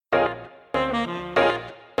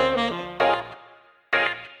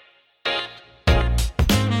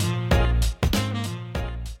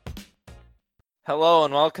Hello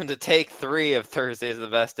and welcome to take 3 of Thursdays are the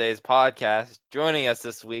Best Days podcast. Joining us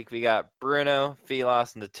this week, we got Bruno,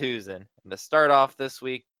 Philos, and Tuzin. And to start off this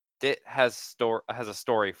week, Dit has a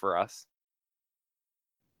story for us.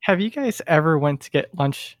 Have you guys ever went to get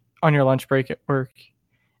lunch on your lunch break at work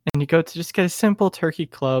and you go to just get a simple turkey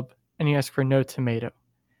club and you ask for no tomato,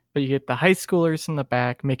 but you get the high schoolers in the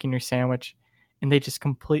back making your sandwich and they just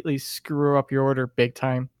completely screw up your order big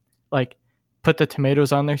time? Like, put the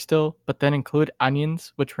tomatoes on there still, but then include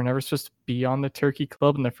onions, which were never supposed to be on the turkey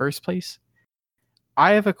club in the first place?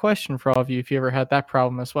 I have a question for all of you if you ever had that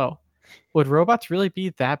problem as well. Would robots really be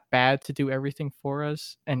that bad to do everything for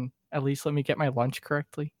us and at least let me get my lunch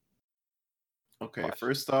correctly? Okay, Question.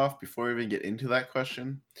 first off, before we even get into that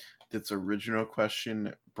question, this original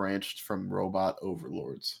question branched from robot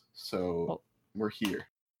overlords. So Well- we're here.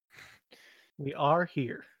 We are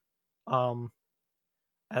here.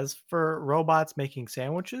 As for robots making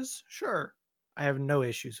sandwiches, sure, I have no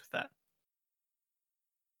issues with that.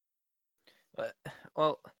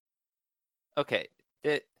 Well, okay.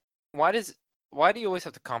 Why do you always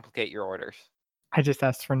have to complicate your orders? I just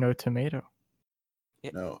asked for no tomato.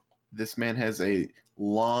 No, this man has a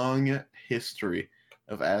long history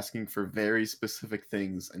of asking for very specific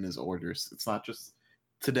things in his orders. It's not just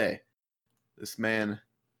today. This man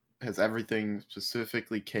has everything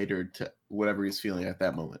specifically catered to whatever he's feeling at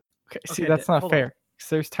that moment. Okay, see, Okay, that's not hold on. fair. Because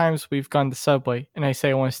there's times we've gone to Subway and I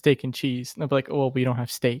say I want a steak and cheese, and they'll be like, "Oh, well, we don't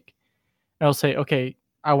have steak." And I'll say, "Okay,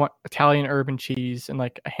 I want Italian urban cheese and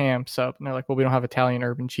like a ham sub," and they're like, "Well, we don't have Italian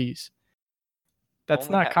urban cheese." That's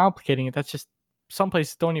Only not complicating it. That's just some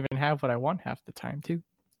places don't even have what I want half the time too.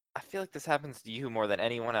 I feel like this happens to you more than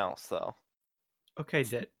anyone else, though. Okay,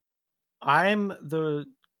 Dit. I'm the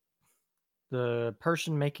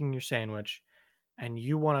person making your sandwich, and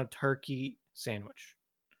you want a turkey sandwich.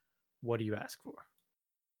 What do you ask for?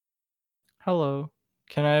 Hello,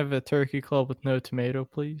 can I have a turkey club with no tomato,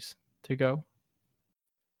 please, to go?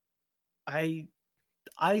 I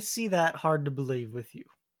see that hard to believe with you,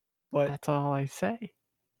 but That's all I say.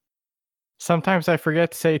 Sometimes I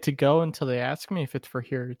forget to say to go until they ask me if it's for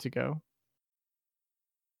here to go.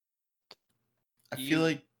 I feel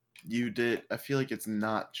like it's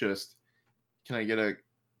not just, can I get a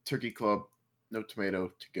turkey club, no tomato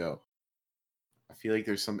to go? I feel like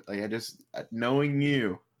there's some, knowing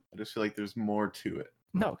you, I just feel like there's more to it.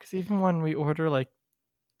 No, because even when we order like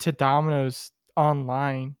to Domino's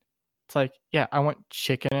online, it's like, yeah, I want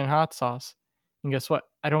chicken and hot sauce. And guess what?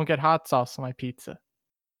 I don't get hot sauce on my pizza.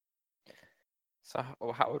 So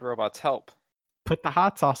how would robots help? Put the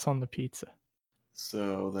hot sauce on the pizza.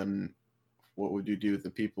 So then what would you do with the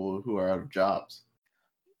people who are out of jobs?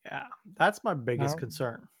 yeah, that's my biggest No.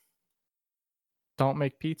 concern. Don't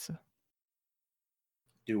make pizza.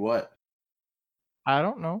 Do what? I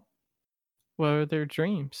don't know. What are their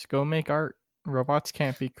dreams? Go make art. Robots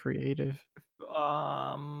can't be creative.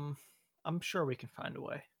 I'm sure we can find a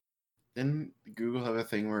way. Didn't Google have a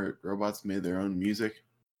thing where robots made their own music?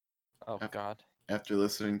 Oh, God. After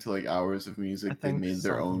listening to like hours of I music, they think made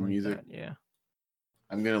their something own like music. that, yeah.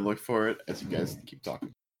 I'm gonna look for it as you guys keep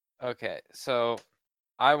talking. Okay, so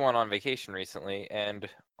I went on vacation recently, and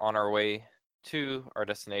on our way to our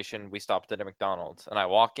destination, we stopped at a McDonald's, and I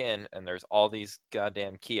walk in, and there's all these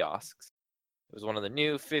goddamn kiosks. It was one of the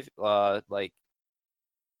new like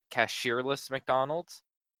cashierless McDonald's,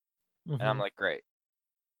 and I'm Mhm. like, great.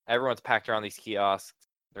 Everyone's packed around these kiosks.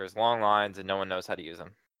 There's long lines, and no one knows how to use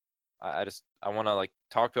them. I want to like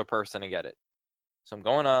talk to a person and get it. So I'm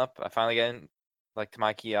going up. I finally get in, like, to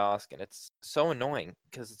my kiosk, and it's so annoying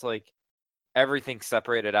because it's like everything's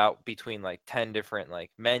separated out between like 10 different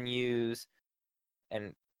like menus,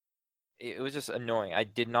 and it was just annoying. I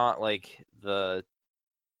did not like the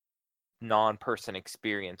non-person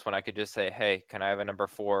experience when I could just say, "Hey, can I have a number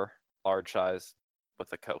 4 large size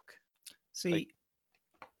with a Coke?" See,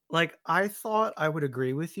 like I thought I would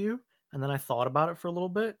agree with you, and then I thought about it for a little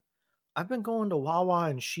bit. I've been going to Wawa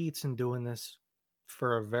and Sheets and doing this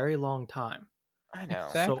for a very long time. I know.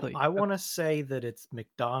 Exactly. So I want to say that it's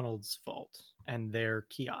McDonald's fault and their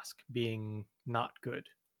kiosk being not good.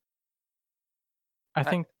 I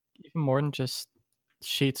think even more than just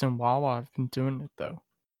Sheets and Wawa have been doing it though.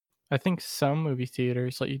 I think some movie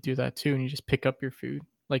theaters let you do that too, and you just pick up your food.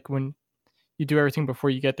 Like when you do everything before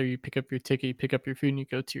you get there, you pick up your ticket, you pick up your food, and you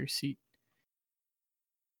go to your seat.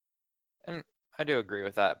 And I do agree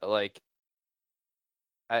with that, but like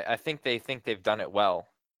I think they think they've done it well,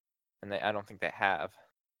 and I don't think they have.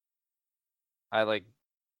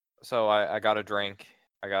 So I got a drink,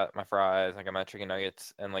 I got my fries, I got my chicken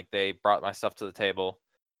nuggets, and like they brought my stuff to the table,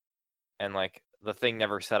 and like the thing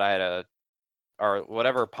never said I had or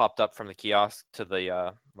whatever popped up from the kiosk to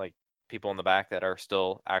the like people in the back that are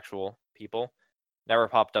still actual people, never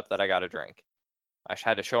popped up that I got a drink. I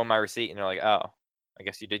had to show them my receipt, and they're like, "Oh, I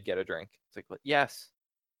guess you did get a drink." It's like, "Well, yes,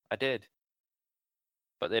 I did,"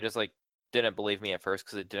 but they just like didn't believe me at first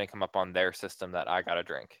because it didn't come up on their system that I got a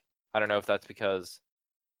drink. I don't know if that's because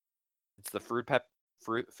it's the food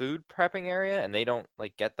prepping area and they don't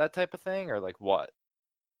like get that type of thing, or like what.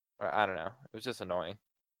 Or I don't know. It was just annoying.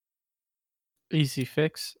 Easy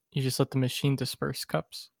fix. You just let the machine disperse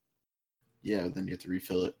cups. Yeah, then you have to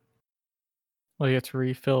refill it. Well, you have to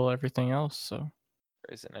refill everything else, so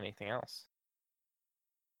There isn't anything else.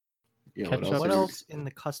 Yeah, Ketchup. What are you- else in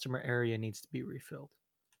the customer area needs to be refilled?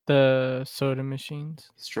 the soda machines.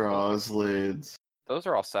 Straws, lids. Those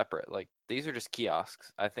are all separate. Like these are just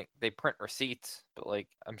kiosks. I think they print receipts, but like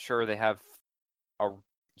I'm sure they have a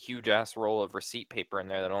huge ass roll of receipt paper in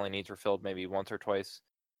there that only needs refilled maybe once or twice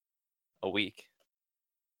a week.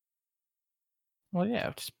 Well,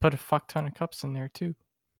 yeah, just put a fuck ton of cups in there too.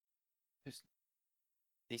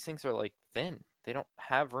 These things are like thin. They don't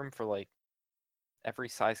have room for like every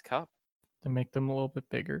size cup. To make them a little bit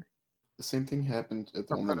bigger. The same thing happened at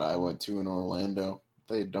the Or one that I printable. went to in Orlando.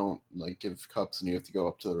 They don't like give cups, and you have to go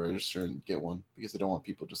up to the register and get one because they don't want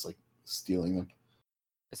people just like stealing them.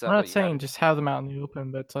 Is that I'm what not you had saying to do? just have them out in the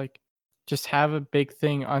open, but it's like just have a big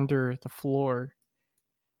thing under the floor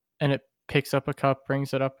and it picks up a cup,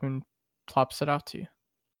 brings it up, and plops it out to you.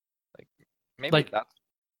 Maybe Like, that's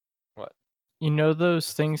what. you know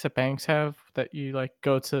those things that banks have that you like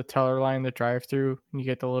go to the teller line, the drive through, and you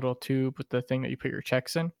get the little tube with the thing that you put your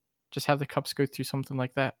checks in? Just have the cups go through something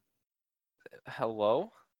like that.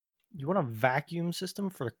 Hello? You want a vacuum system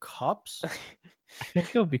for cups? I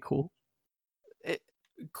think it would be cool.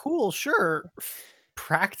 Cool, sure.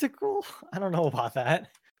 Practical? I don't know about that.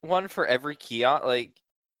 One for every kiosk. Like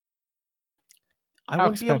I How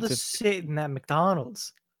wouldn't be able to expensive? sit in that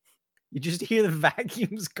McDonald's. You just hear the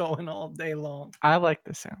vacuums going all day long. I like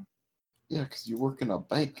the sound. Yeah, because you work in a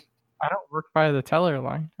bank. I don't work by the teller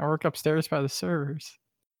line. I work upstairs by the servers.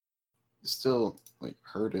 You still like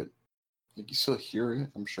heard it. Like you still hear it,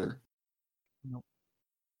 I'm sure.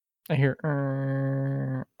 I hear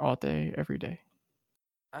all day, every day.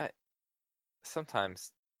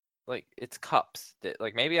 sometimes, like it's cups.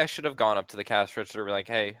 Like maybe I should have gone up to the cash register and be like,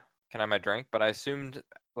 "Hey, can I have my drink?" But I assumed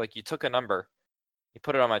like you took a number, you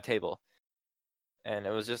put it on my table, and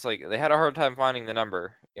it was just like they had a hard time finding the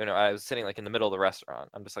number. I was sitting like in the middle of the restaurant.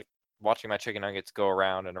 I'm just like watching my chicken nuggets go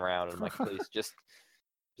around and around, and I'm like, please, just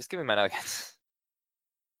give me my nuggets.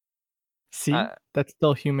 See, I'm that's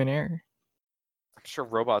still human error. sure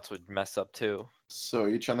robots would mess up too. So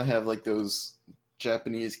you're trying to have like those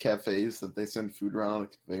Japanese cafes that they send food around on a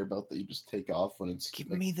conveyor belt that you just take off when it's Give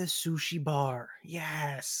like, me the sushi bar.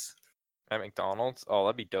 Yes. At McDonald's, oh,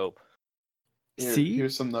 that'd be dope. See?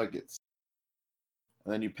 here's some nuggets.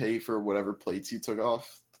 And then you pay for whatever plates you took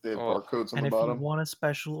off. They have Oh. barcodes on And the if bottom. you want a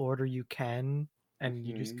special order, you can. And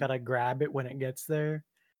you just Mhm. gotta grab it when it gets there.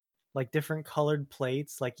 Like different colored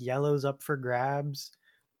plates, like yellow's up for grabs.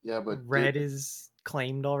 Yeah, but Red is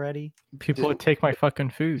claimed already. People would take my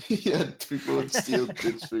fucking food. yeah, people would steal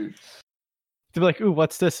kids' food. They'd be like, ooh,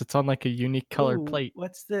 what's this? It's on like a unique colored Ooh, plate.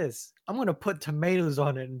 what's this? I'm gonna put tomatoes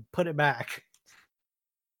on it and put it back.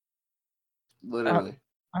 Literally.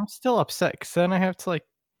 I'm still upset because then I have to like,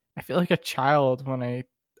 I feel like a child when I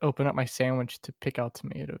open up my sandwich to pick out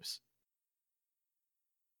tomatoes.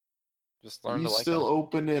 Just learn You to like still them.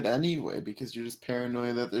 open it anyway because you're just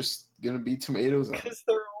paranoid that there's gonna be tomatoes on it. Because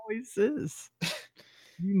there always is.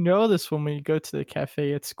 You know this when we go to the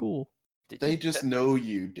cafe at school. They just know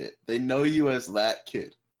you did. They know you as that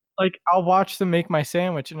kid. Like, I'll watch them make my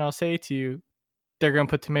sandwich and I'll say to you, they're going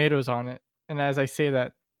to put tomatoes on it. And as I say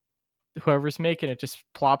that, whoever's making it just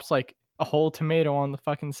plops like a whole tomato on the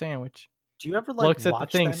fucking sandwich. Do you ever like Looks at the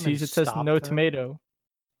watch thing, them sees and it says stop no them? tomato,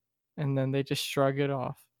 and then they just shrug it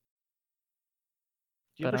off.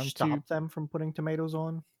 Do you But ever stop them from putting tomatoes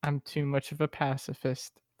on? I'm too much of a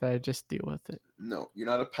pacifist that I just deal with it. No, you're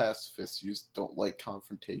not a pacifist. You just don't like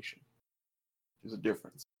confrontation. There's a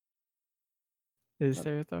difference. Is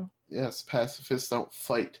there though? Yes, pacifists don't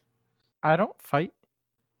fight. I don't fight.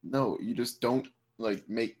 No, you just don't like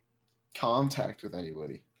make contact with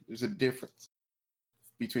anybody. There's a difference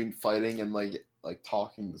between fighting and like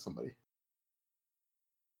talking to somebody.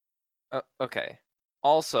 Okay.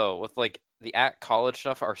 Also, with like the at college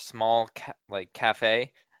stuff, our small like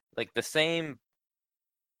cafe, like the same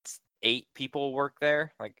 8 people work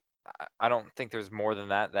there. Like I don't think there's more than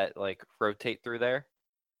that like rotate through there.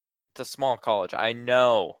 It's a small college. I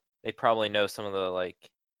know they probably know some of the like No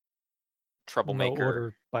troublemaker.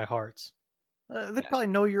 order by hearts. They probably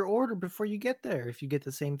know your order before you get there if you get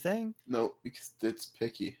the same thing. No, because it's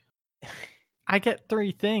picky. I get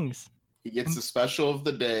 3 things. He gets the special of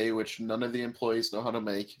the day, which none of the employees know how to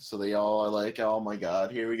make. So they all are like, "Oh my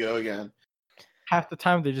god, here we go again." Half the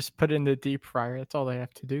time they just put it in the deep fryer. That's all they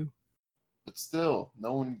have to do. But still,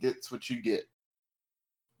 no one gets what you get.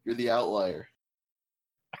 You're the outlier.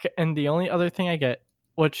 Okay, and the only other thing I get,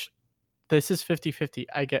 which this is 50-50,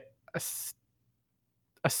 I get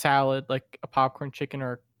a salad, like a popcorn chicken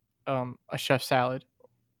or a chef salad.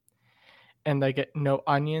 And I get no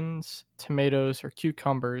onions, tomatoes, or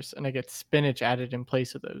cucumbers, and I get spinach added in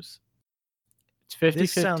place of those. It's 50-50.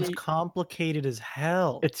 This sounds complicated as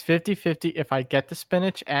hell. It's 50-50 if I get the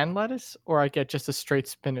spinach and lettuce, or I get just a straight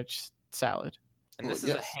spinach salad. And Well, this is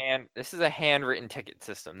yes. this is a handwritten ticket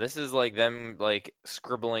system. This is like them like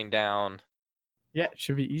scribbling down. Yeah, it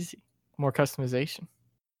should be easy. More customization.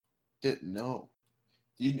 Didn't know.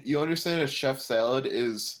 You understand a chef salad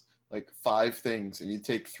is like 5 things, and you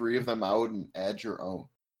take 3 of them out and add your own.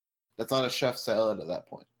 That's not a chef salad at that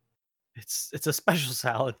point. It's a special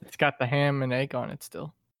salad. It's got the ham and egg on it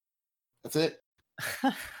still. That's it.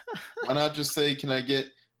 Why not just say, "Can I get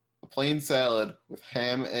a plain salad with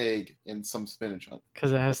ham, egg, and some spinach on it?"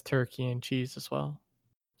 Because it has turkey and cheese as well.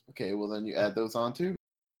 Okay, well then you add those on too,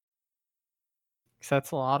 Because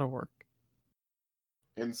that's a lot of work.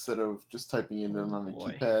 instead of just typing it in Oh, on a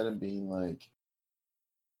boy. keypad and being like,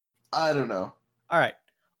 I don't know. All right.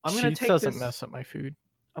 I'm going to Cheese take doesn't this mess up my food.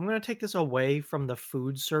 I'm going to take this away from the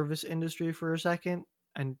food service industry for a second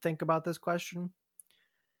and think about this question.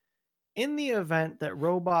 In the event that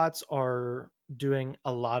robots are doing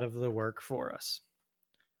a lot of the work for us,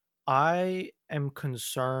 I am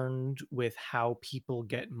concerned with how people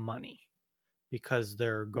get money because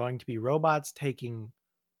there are going to be robots taking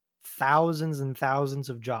thousands and thousands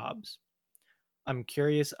of jobs. I'm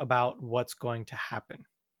curious about what's going to happen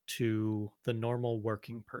to the normal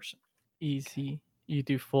working person. Easy. You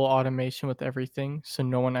do full automation with everything, so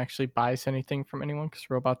no one actually buys anything from anyone because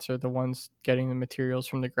robots are the ones getting the materials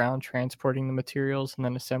from the ground, transporting the materials, and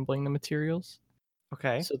then assembling the materials.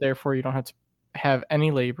 Okay. So therefore, you don't have to have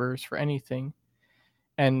any laborers for anything,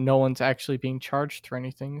 and no one's actually being charged for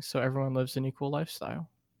anything. So everyone lives an equal lifestyle.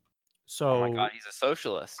 So, Oh my god, he's a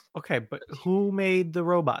socialist. okay, but who made the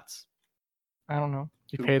robots? I don't know.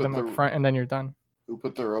 You Who pay put them up front, and then you're done. Who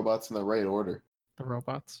put the robots in the right order? The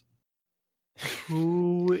robots.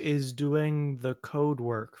 Who is doing the code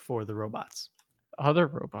work for the robots? Other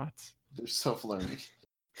robots. They're self-learning.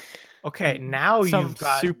 Okay, now Some you've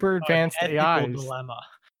got super an advanced ethical AIs. dilemma.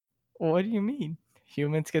 What do you mean?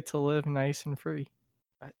 Humans get to live nice and free.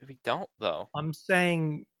 We don't though. I'm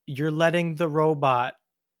saying you're letting the robot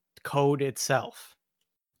code itself.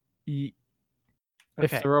 If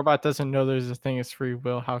Okay. the robot doesn't know there's a thing as free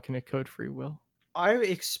will, how can it code free will? I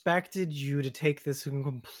expected you to take this in a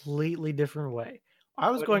completely different way. I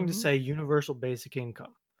was What do going you to mean? say universal basic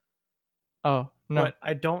income, Oh, no. but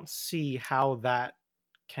I don't see how that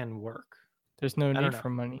can work. There's no I don't need know. for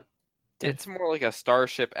money. It's more like a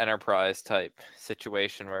Starship Enterprise type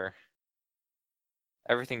situation where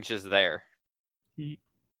everything's just there.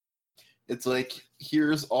 It's like,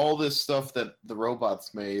 here's all this stuff that the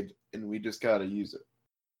robots made, and we just gotta use it.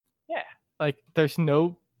 Yeah. Like, there's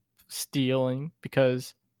no stealing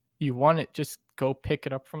because you want it, just go pick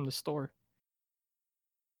it up from the store.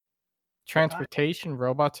 Transportation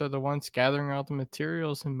robots are the ones gathering all the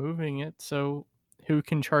materials and moving it, so who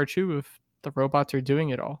can charge who if the robots are doing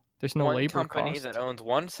it all? There's no One labor company cost. that owns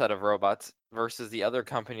one set of robots versus the other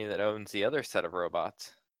company that owns the other set of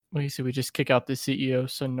robots. Well, you see, we just kick out the CEO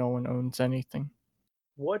so no one owns anything.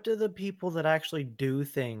 What do the people that actually do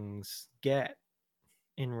things get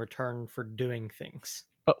in return for doing things?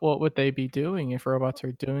 But what would they be doing if robots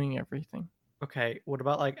are doing everything? Okay, what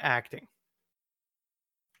about like acting?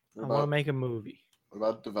 What I want to about, make a movie. what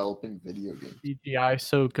about developing video games? CGI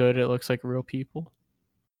so good it looks like real people.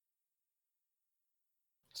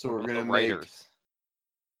 So What we're about gonna the make writers.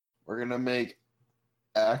 we're gonna make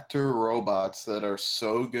actor robots that are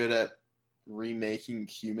so good at remaking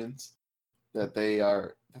humans that they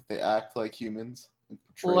act like humans and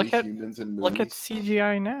portray Look at- humans in movies. Look at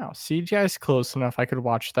CGI now. CGI is close enough. I could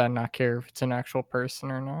watch that and not care if it's an actual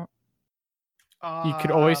person or not. You could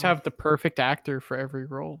always have the perfect actor for every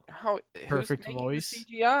role. Who's Perfect making voice.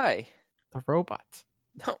 the CGI? The robots.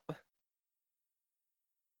 No.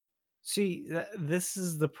 See, this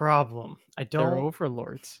is the problem. I They're don't.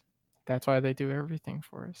 overlords. That's why they do everything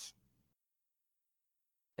for us.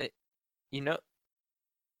 You know,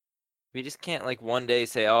 we just can't like one day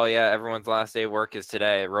say, "Oh yeah, everyone's last day of work is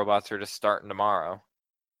today. Robots are just starting tomorrow."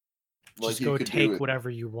 Like Just you go could do take it. whatever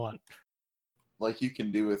you want. like you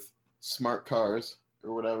can do with smart cars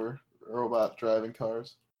or whatever, robot driving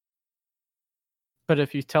cars. But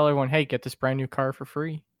if you tell everyone, hey, get this brand new car for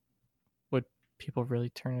free, would people really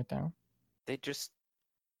turn it down? It'd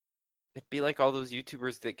be like all those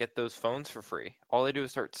YouTubers that get those phones for free. All they do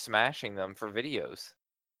is start smashing them for videos.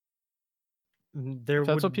 There If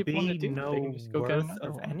that's what would people want to be do, they can no just go get worth another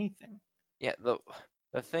of one. anything. Yeah,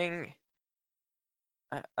 the thing,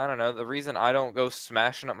 I don't know. The reason I don't go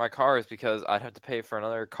smashing up my car is because I'd have to pay for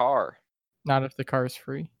another car. Not if the car is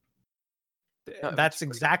free. No, if That's it's free.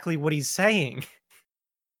 exactly what he's saying.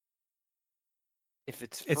 If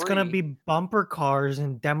it's It's gonna free, be bumper cars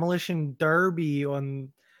and demolition derby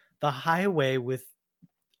on the highway with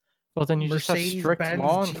Well, then you just have strict Mercedes-Benz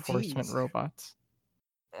law enforcement GTs. robots.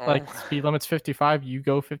 oh, Like speed limit's 55, you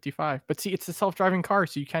go 55. But see, it's a self-driving car,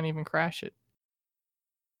 so you can't even crash it.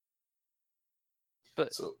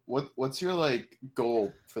 but So what's your like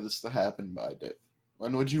goal for this to happen by, Dick?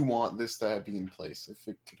 When would you want this to be in place if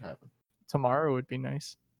it could happen? Tomorrow would be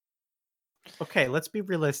nice. Okay, let's be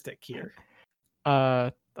realistic here.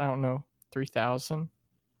 I don't know, 3,000.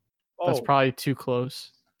 That's Oh, probably too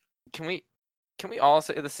close. can we all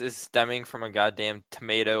say this is stemming from a goddamn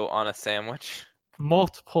tomato on a sandwich?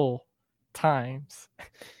 Multiple times.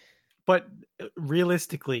 but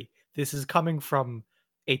realistically, this is coming from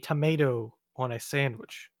a tomato on a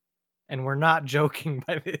sandwich. And we're not joking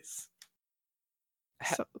by this.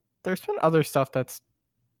 So, there's been other stuff that's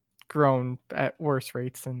grown at worse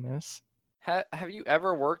rates than this. Have you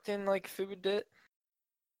ever worked in like food dit?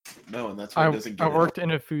 No, and that's why it doesn't I get worked in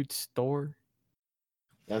a food store.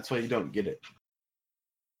 That's why you don't get it.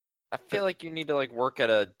 I feel like you need to like work at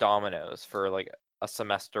a Domino's for like a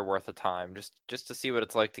semester worth of time just to see what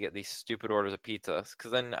it's like to get these stupid orders of pizza.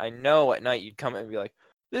 Because then I know at night you'd come in and be like,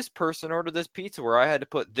 this person ordered this pizza where I had to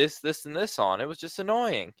put this, this, and this on. It was just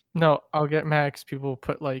annoying. No, I'll get mad 'cause people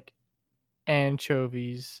put like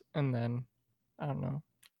anchovies and then I don't know,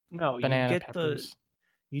 No, banana peppers.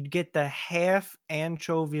 you'd get the half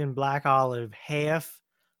anchovy and black olive, half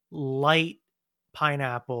light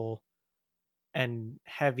pineapple and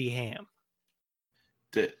heavy ham.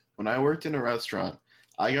 When I worked in a restaurant,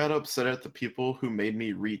 I got upset at the people who made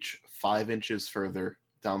me reach 5 inches further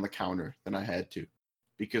down the counter than I had to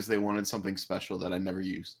because they wanted something special that I never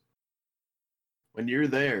used. When you're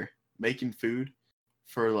there making food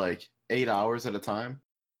for like 8 hours at a time,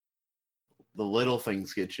 the little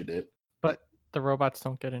things get you, Dit. But the robots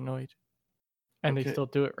don't get annoyed. And they Okay. still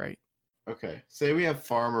do it right. Okay, say we have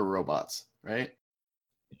farmer robots, right?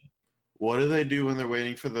 What do they do when they're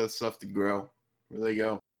waiting for the stuff to grow? Where do they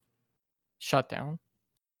go? Shut down.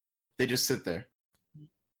 They just sit there.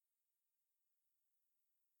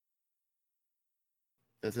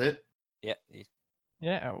 That's it? Yeah.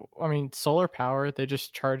 Yeah, I mean, solar power, they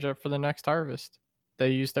just charge up for the next harvest. They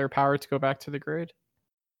use their power to go back to the grid.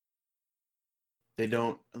 They're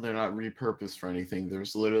not repurposed for anything.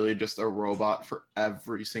 There's literally just a robot for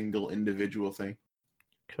every single individual thing.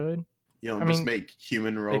 Could. You don't I just mean, make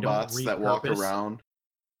human don't robots that walk repurpose. around.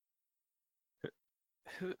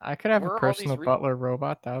 I could have Where a are all personal these butler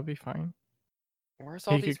robot. That would be fine. Where's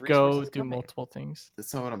all He these could go resources do coming? multiple things.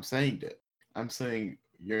 That's not what I'm saying, Dit. I'm saying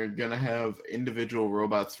you're gonna have individual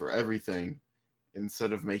robots for everything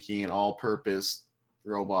instead of making an all-purpose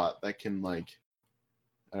robot that can, like,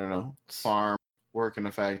 I don't know, farm, work in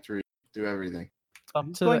a factory, do everything. It's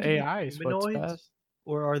up to the AIs what's best.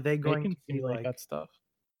 Or are they They going can to be simulate like that stuff.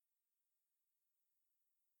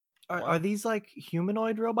 are these like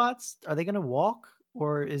humanoid robots? Are they going to walk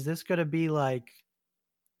or is this going to be like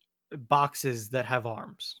boxes that have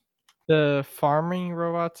arms? The farming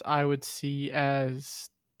robots I would see as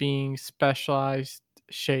being specialized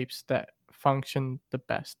shapes that function the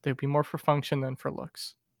best. They'd be more for function than for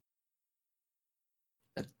looks.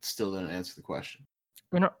 That still didn't answer the question.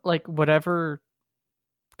 You know, like whatever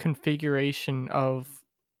configuration of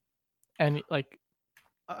any, like,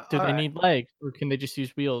 do they need legs or can they just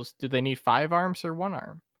use wheels? Do they need 5 arms or 1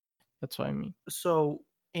 arm? That's what I mean. So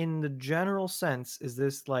in the general sense, is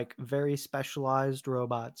this like very specialized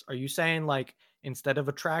robots? Are you saying like instead of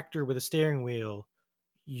a tractor with a steering wheel,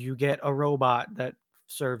 you get a robot that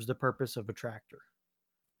serves the purpose of a tractor?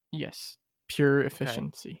 Yes, pure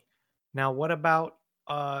efficiency. Now, what about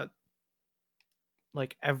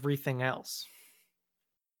like everything else?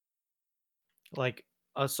 Like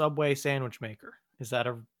a Subway sandwich maker. Is that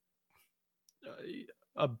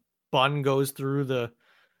a bun goes through the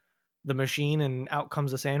machine and out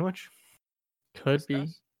comes a sandwich? Could be.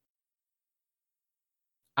 Discuss?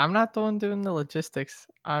 I'm not the one doing the logistics.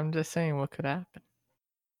 I'm just saying what could happen.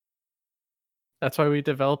 That's why we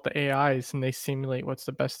develop the AIs and they simulate what's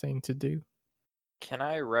the best thing to do. Can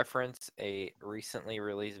I reference a recently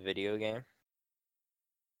released video game?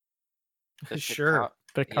 The Sure.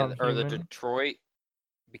 Become or the human. Detroit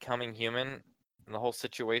becoming human, and the whole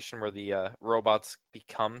situation where the robots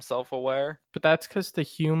become self-aware. But that's because the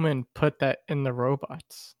human put that in the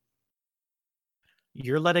robots.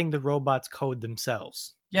 You're letting the robots code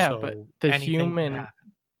themselves. Yeah, so but the anything can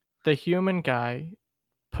happen. human guy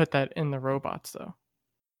put that in the robots, though.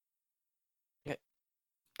 Yeah.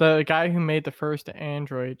 The guy who made the first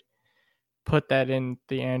Android put that in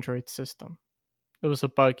the Android system. It was a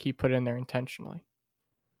bug he put in there intentionally.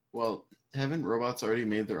 Well, haven't robots already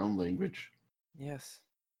made their own language? Yes.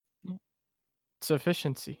 It's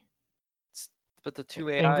efficiency. But the two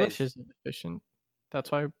English AIs. isn't efficient.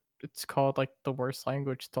 That's why it's called like the worst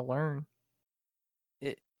language to learn.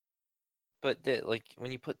 Like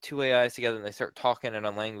when you put two AIs together and they start talking in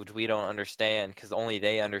a language we don't understand because only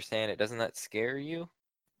they understand it, doesn't that scare you?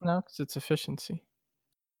 No, because it's efficiency.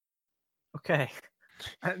 Okay.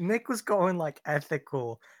 Nick was going like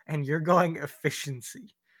ethical, and you're going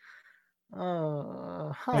efficiency. I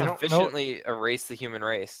Can don't know. efficiently erase the human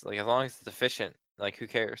race. Like as long as it's efficient, like who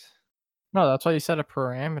cares? No, that's why you set up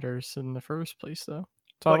parameters in the first place, though.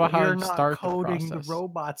 It's all But about how you're you not start the coding the process.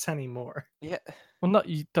 robots anymore. Yeah. Well, no,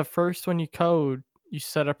 the first one you code, you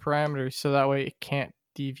set up parameters so that way it can't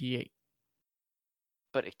deviate.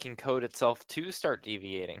 But it can code itself to start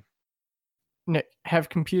deviating. Nick, have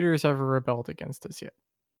computers ever rebelled against us yet?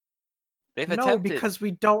 They've No, attempted. because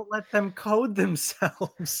we don't let them code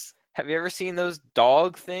themselves. Have you ever seen those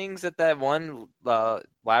dog things at that one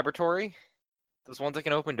laboratory? Those ones that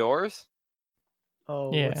can open doors?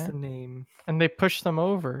 Oh, Yeah. what's the name? And they push them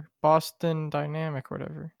over. Boston Dynamic,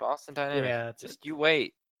 whatever. Boston Dynamics. Yeah, that's Just it. you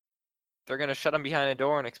wait. They're gonna shut them behind a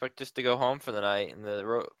door and expect us to go home for the night, and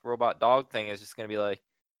the robot dog thing is just gonna be like,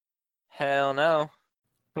 hell no.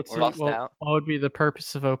 But We're see, lost well, out. what would be the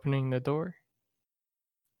purpose of opening the door?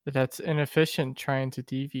 That's inefficient trying to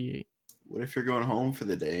deviate. What if you're going home for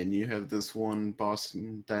the day and you have this one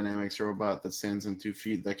Boston Dynamics robot that stands on 2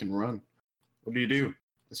 feet that can run? What do?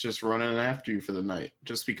 It's just running after you for the night,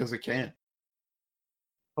 just because it can.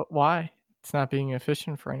 But why? It's not being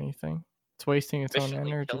efficient for anything. It's wasting its own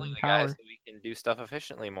Efficiently energy killing and the guy power. so we can do stuff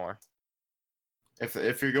efficiently more.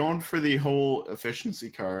 If you're going for the whole efficiency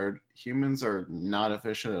card, humans are not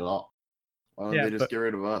efficient at all. Why don't Yeah, they just but- get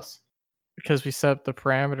rid of us? Because we set up the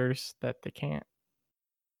parameters that they can't.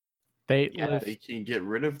 They Yeah, live. they can get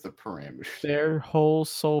rid of the parameters. Their whole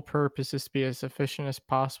sole purpose is to be as efficient as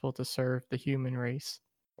possible to serve the human race.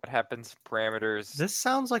 What happens if parameters? This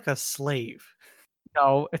sounds like a slave.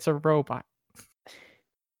 No, it's a robot.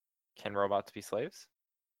 Can robots be slaves?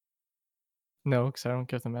 No, because I don't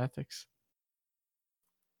give them ethics.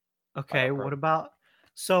 Okay, pro- what about...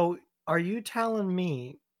 So, are you telling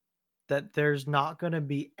me that there's not going to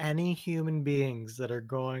be any human beings that are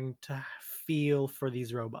going to feel for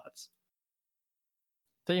these robots?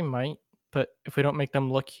 They might, but if we don't make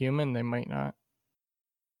them look human, they might not.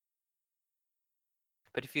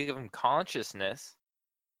 But if you give them consciousness,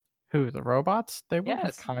 Who, the robots? They wouldn't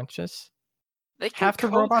yes, have conscious. they can Half the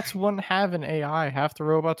code. robots wouldn't have an AI. Half the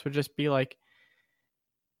robots would just be like,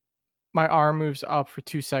 my arm moves up for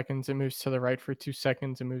 2 seconds, it moves to the right for 2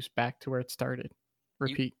 seconds, and moves back to where it started.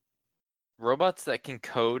 Repeat. Robots that can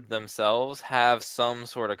code themselves have some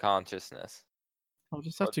sort of consciousness. I'll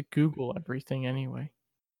just have to Google everything anyway.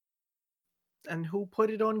 And who put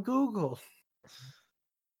it on Google?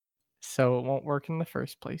 So it won't work in the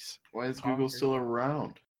first place. Why is Google still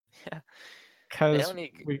around? Yeah. Because don't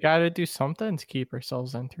need- we got to do something to keep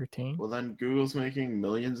ourselves entertained. Well, then Google's making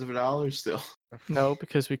millions of dollars still. No,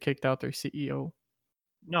 because we kicked out their CEO.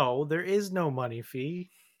 No, there is no money fee.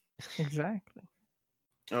 Exactly.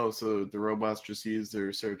 Oh, so the robots just use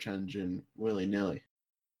their search engine willy-nilly.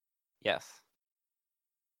 Yes.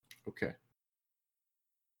 Okay.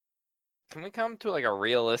 Can we come to like a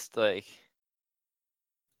realistic?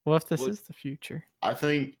 Well, if this Would- is the future, I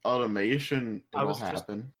think automation I will was just-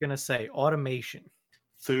 happen. Gonna say automation.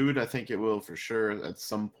 Food, I think it will for sure at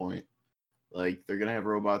some point. Like they're gonna have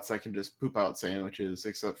robots that can just poop out sandwiches,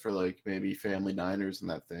 except for like maybe family diners and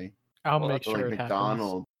that thing. I'll Well, make But sure like it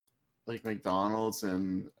happens. McDonald's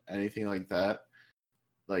and anything like that,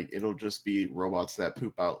 like it'll just be robots that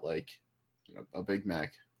poop out like a Big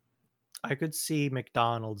Mac. I could see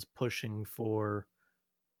McDonald's pushing for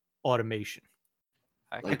automation.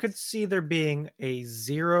 I could see there being a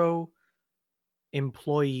 0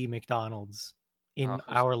 employee McDonald's in who's-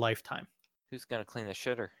 our lifetime. Who's gonna clean the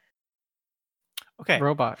shitter? Okay,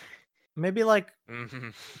 Robot. maybe like...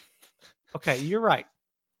 Mhm. Okay, you're right.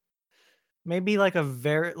 Maybe like a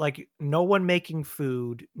very like no one making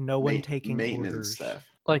food, no one Ma- taking maintenance orders. staff.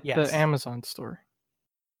 Like Yes. the Amazon store.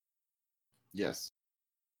 Yes.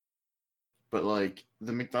 But like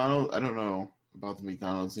the McDonald's, I don't know about the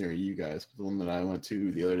McDonald's near you guys, but the one that I went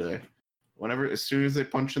to the other day. As soon as they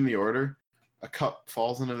punch in the order, a cup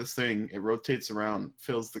falls into this thing. It rotates around,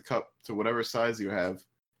 fills the cup to whatever size you have.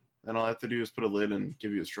 Then all I have to do is put a lid and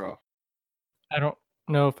give you a straw. I don't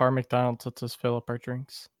know if our McDonald's lets us fill up our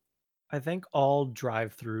drinks. I think all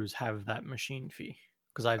drive-throughs have that machine fee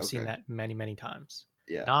because I've seen Okay. that many, many times.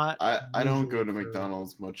 Yeah. Not I don't go usually to for-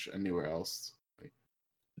 McDonald's much anywhere else.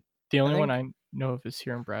 The only one think- I know of is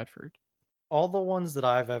here in Bradford. All the ones that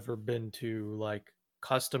I've ever been to, like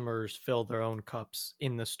customers fill their own cups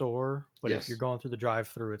in the store, but if Yes. you're going through the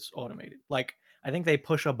drive-through, it's automated. Like I think they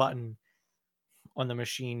push a button on the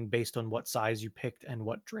machine based on what size you picked and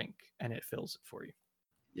what drink, and it fills it for you.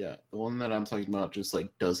 Yeah. The one that I'm talking about just like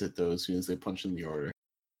does it though as soon as they punch in the order.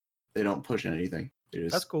 They don't push anything. They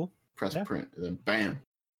just That's cool. press Yeah. print and then bam.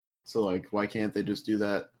 So like why can't they just do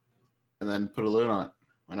that and then put a lid on it?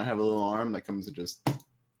 When I have a little arm that comes to just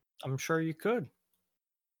I'm sure you could.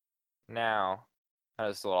 Now, I know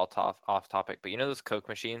this is a little off topic, but you know those Coke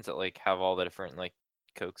machines that like have all the different like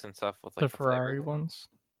Cokes and stuff with like The Ferrari flavors? ones.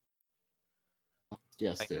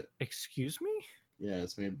 yes, Like- it. Excuse me? Yeah,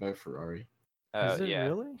 it's made by Ferrari. Is it Yeah.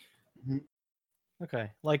 really? Mhm.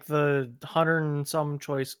 Okay, like the 100 and some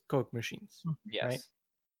choice Coke machines. Yes. Right.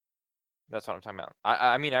 That's what I'm talking about.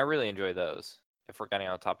 I mean, I really enjoy those. If we're getting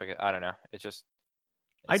on the topic, I don't know. It's just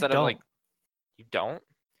I instead of like don't. you don't,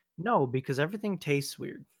 No, because everything tastes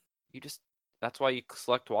weird. you just that's why you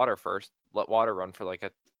select water first. Let water run for like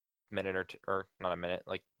a minute or two, or not a minute,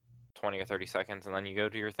 like 20 or 30 seconds, and then you go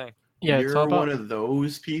do your thing. Yeah, You're it's all one about of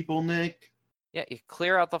those people, Nick. Yeah, you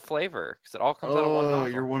clear out the flavor because it all comes out of one Oh, nozzle.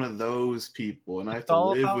 you're one of those people, and I have It's to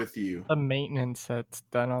all live about with you. the maintenance that's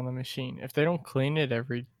done on the machine. If they don't clean it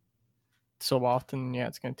every so often, yeah,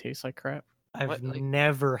 it's gonna taste like crap. I've What, like-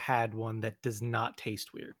 never had one that does not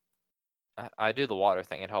taste weird. I do the water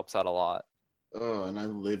thing. It helps out a lot. Oh, and I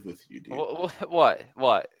live with you, dude. What?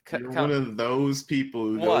 You're one of those people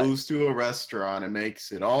who What? goes to a restaurant and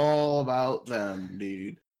makes it all about them,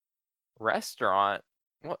 dude. Restaurant?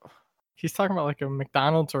 What? He's talking about like a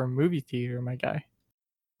McDonald's or a movie theater, my guy.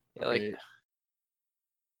 Yeah, like Right?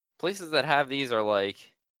 places that have these are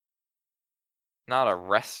like not a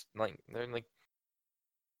rest. Like they're like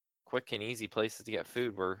quick and easy places to get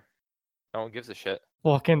food where no one gives a shit.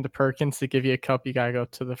 Walk into Perkins to give you a cup, you gotta go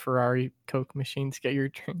to the Ferrari Coke machine to get your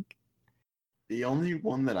drink. The only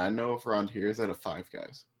one that I know of around here is at a Five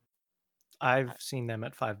Guys. I've seen them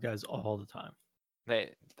at Five Guys all the time.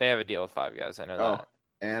 They have a deal with Five Guys. I know Oh, that.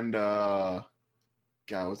 and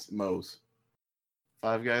God, what's Moe's?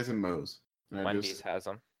 Five Guys and Moe's. And I Wendy's just- has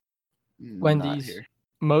them. not Wendy's. here.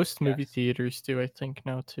 Most movie Yes. theaters do, I think,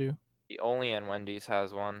 now too. The Only and Wendy's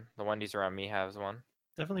has one. The Wendy's around me has one.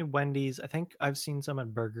 Definitely Wendy's. I think I've seen some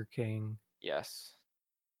at Burger King. Yes.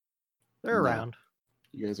 They're No. around.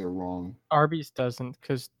 You guys are wrong. Arby's doesn't,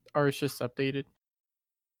 because ours just updated.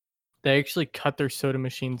 They actually cut their soda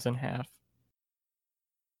machines in half.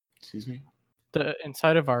 Excuse me? The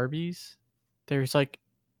inside of Arby's, there's like,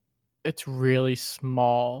 it's really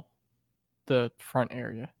small, the front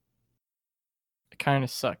area. It kind of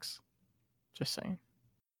sucks. Just saying.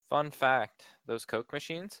 Fun fact: those Coke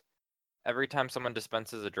machines, every time someone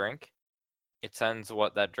dispenses a drink, it sends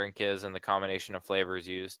what that drink is and the combination of flavors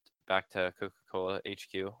used back to Coca-Cola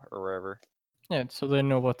HQ or wherever. Yeah, so they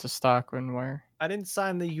know what to stock when where. I didn't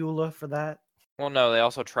sign the EULA for that. Well, no, they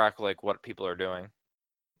also track like what people are doing.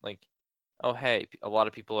 Like, oh hey, a lot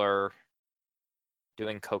of people are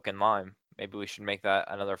doing Coke and lime. Maybe we should make that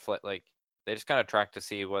another like they just kind of track to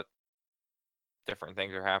see what different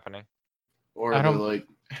things are happening. Or I they're don't- like,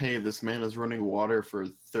 hey, this man is running water for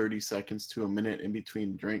 30 seconds to a minute in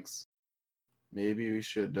between drinks. Maybe we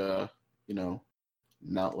should,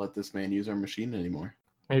 not let this man use our machine anymore.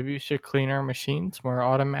 Maybe we should clean our machines more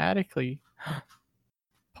automatically.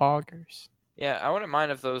 Poggers. Yeah, I wouldn't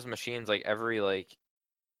mind if those machines like every like,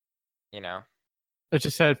 you know, It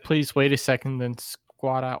just said, please wait a second, then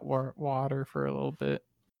squat out water for a little bit.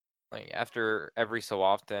 like after every so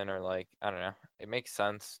often or like I don't know, it makes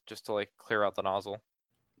sense just to like clear out the nozzle.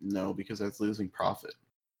 No, because that's losing profit.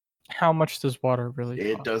 How much does water really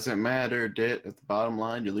It cost? doesn't matter, Dit. At the bottom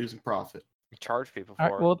line, you're losing profit. You charge people All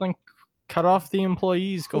for right, it. well, then cut off the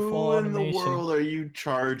employees. Go Who full in the automation. world are you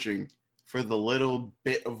charging for the little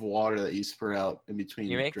bit of water that you spurt out in between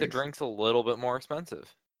You make the drinks a little bit more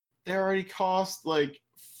expensive. They already cost like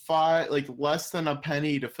less than a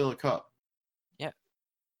penny to fill a cup.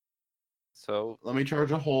 So Let me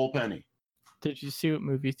charge a whole penny. Did you see what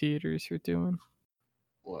movie theaters are doing?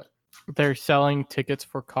 What? They're selling tickets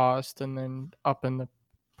for cost and then upping the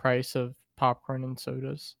price of popcorn and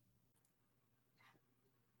sodas.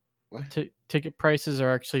 What? Ticket prices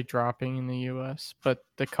are actually dropping in the U.S., but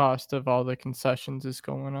the cost of all the concessions is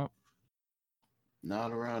going up.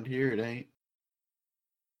 Not around here, it ain't.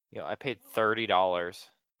 I paid $30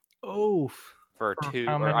 Oof. for For two,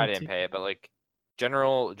 how or I many didn't pay it, but like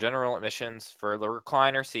general admissions for the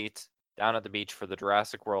recliner seats down at the beach for the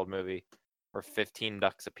Jurassic World movie were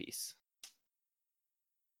 $15 a piece.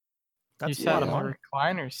 You That's a sat lot of in money. the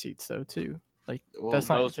recliner seats though too. Like Well, that's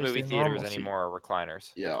not Most just movie your theaters normal seat. anymore are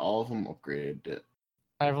recliners. Yeah, all of them upgraded it.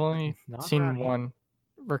 I've only Not seen bad. one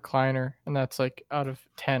recliner, and that's like out of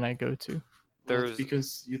 10 I go to. Well, There's it's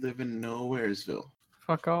because you live in Nowheresville.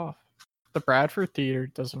 Fuck off. The Bradford Theater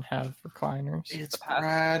doesn't have recliners. It's past-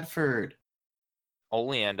 Bradford.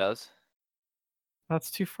 Olean does.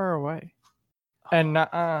 That's too far away. And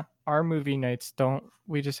our movie nights don't.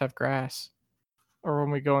 We just have grass. Or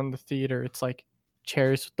when we go in the theater, it's like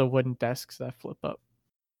chairs with the wooden desks that flip up.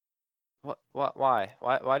 What? Why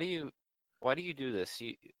do you do this?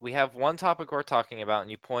 We have one topic we're talking about,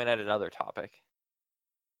 and you point at another topic.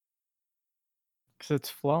 Because it's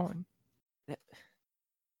flowing.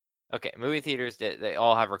 Okay, movie theaters, they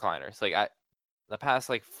all have recliners. Like the past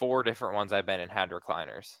like 4 different ones I've been in had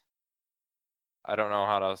recliners. I don't know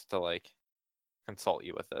how else to like consult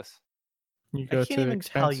you with this. You I go can't to even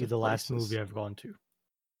tell you expensive the last places. movie I've gone to.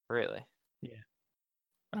 Really?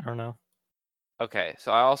 I don't know. Okay,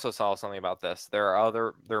 so I also saw something about this. There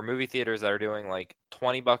are movie theaters that are doing like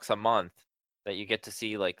 $20 a month that you get to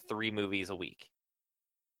see like 3 movies a week.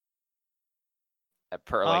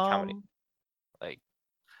 Per like how many? Like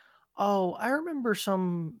Oh, I remember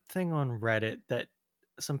something on Reddit that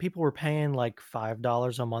some people were paying like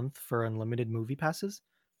 $5 a month for unlimited movie passes.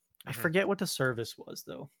 I Mhm. forget what the service was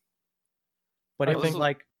though. But I it was think-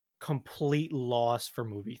 like complete loss for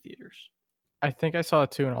movie theaters. I think I saw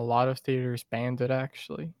it too, and a lot of theaters banned it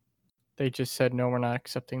actually. They just said, no, we're not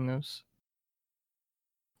accepting those.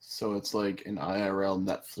 So it's like an IRL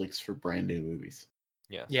Netflix for brand new movies.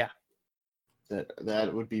 yes. Yeah.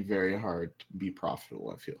 That would be very hard to be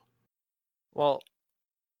profitable, I feel. Well,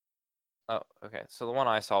 oh, okay. So the one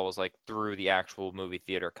I saw was like through the actual movie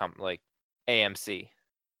theater like AMC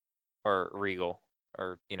or Regal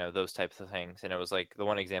or those types of things. And it was like the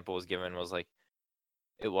one example was given was like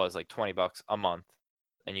it was like $20 a month,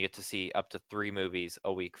 and you get to see up to 3 movies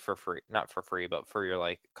a week for free. Not for free, but for your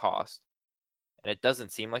like cost. And it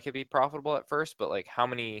doesn't seem like it'd be profitable at first, but like how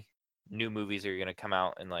many new movies are you gonna come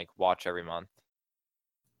out and like watch every month?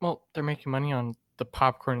 Well, they're making money on the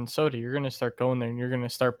popcorn and soda. You're going to start going there and you're going to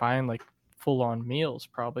start buying like full on meals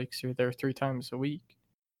probably because you're there 3 times a week.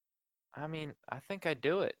 I mean, I think I'd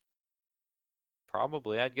do it.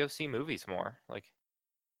 Probably I'd go see movies more. Like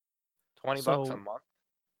 $20 a So month.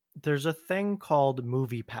 there's a thing called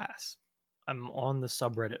Movie Pass. I'm on the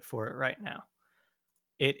subreddit for it right now.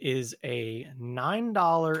 It is a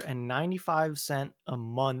 $9.95 a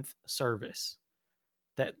month service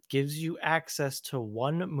that gives you access to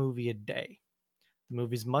one movie a day. The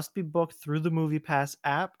movies must be booked through the Movie Pass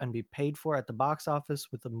app and be paid for at the box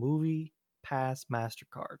office with a Movie Pass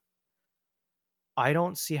MasterCard. I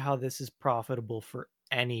don't see how this is profitable for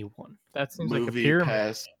anyone. That seems like a Movie pyramid.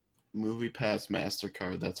 Pass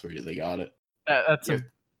MasterCard, that's where they got it. That's You a have,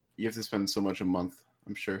 you have to spend so much a month,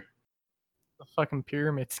 I'm sure. fucking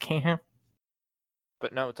pyramid scam.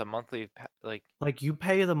 But no, it's a monthly like Like you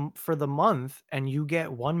pay them for the month and you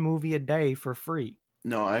get one movie a day for free.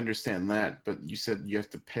 No, I understand that, but you said you have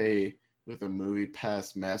to pay with a Movie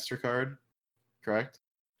Pass MasterCard, correct?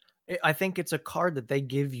 I think it's a card that they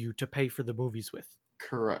give you to pay for the movies with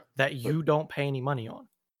Correct. that you don't pay any money on.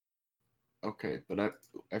 Okay, but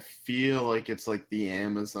I feel like it's like the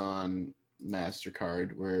Amazon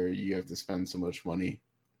MasterCard where you have to spend so much money.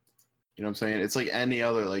 You know what I'm saying? It's like any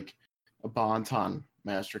other, like a Bonton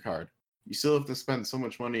MasterCard. You still have to spend so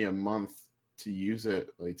much money a month to use it,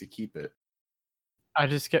 like to keep it. I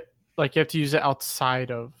just get like you have to use it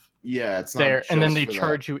outside of Yeah, it's not there, and then just they for that.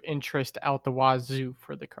 charge you interest out the wazoo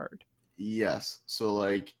for the card. Yes. So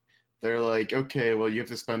like they're like, okay, well you have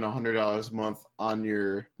to spend $100 a month on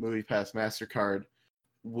your Movie Pass MasterCard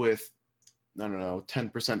with I don't know,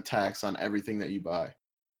 10% tax on everything that you buy.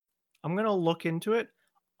 I'm going to look into it.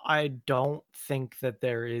 I don't think that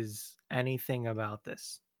there is anything about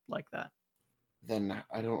this like that. Then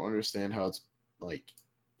I don't understand how it's like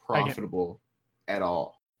I get- profitable at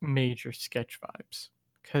all. Major sketch vibes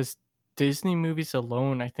because Disney movies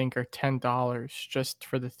alone, I think, are $10 just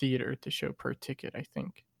for the theater to show per ticket. I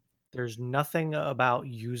think There's nothing about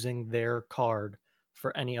using their card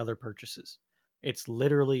for any other purchases. It's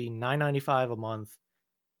literally $9.95 a month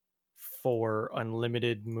for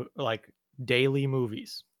unlimited like daily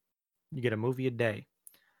movies. You get a movie a day.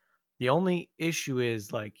 The only issue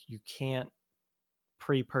is like you can't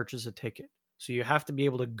pre-purchase a ticket. So you have to be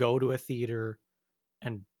able to go to a theater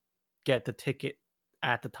and get the ticket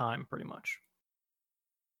at the time pretty much.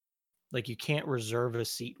 Like you can't reserve a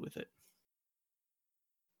seat with it.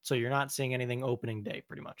 So you're not seeing anything opening day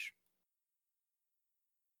pretty much.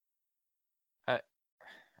 I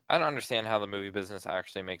don't understand how the movie business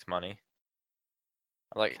actually makes money.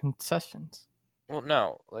 Like, Concessions. well,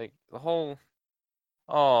 no, like the whole,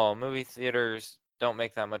 movie theaters don't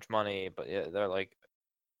make that much money, but yeah, they're like,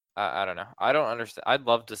 I don't know. I don't understand. I'd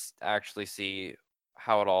love to actually see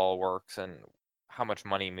how it all works and how much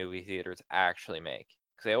money movie theaters actually make,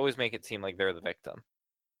 because they always make it seem like they're the victim.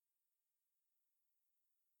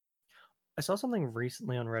 I saw something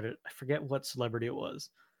recently on Reddit. I forget what celebrity it was,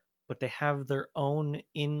 but they have their own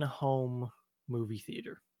in-home movie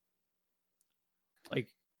theater.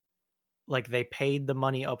 Like they paid the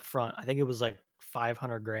money up front. I think it was like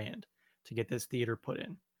 500 grand to get this theater put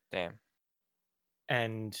in. Damn.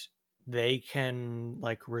 And they can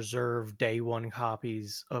like reserve day one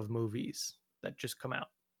copies of movies that just come out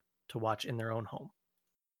to watch in their own home.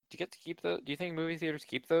 Do you get to keep those? Do you think movie theaters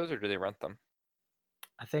keep those, or do they rent them?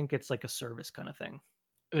 I think it's like a service kind of thing.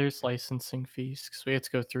 There's licensing fees because we had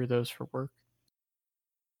to go through those for work.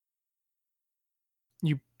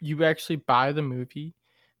 You actually buy the movie,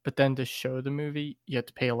 but then to show the movie, you have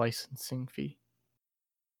to pay a licensing fee.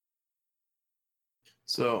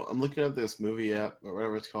 So I'm looking at this movie app, or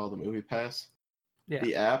whatever it's called, the Movie Pass. Yeah.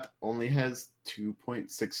 The app only has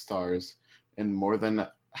 2.6 stars, and more than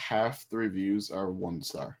half the reviews are 1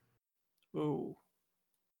 star. Ooh.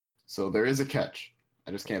 So there is a catch.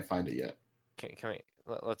 I just can't find it yet. Can we?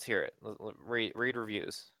 Let's hear it. Read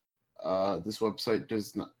reviews. This website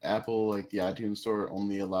does not, Apple, like the iTunes Store,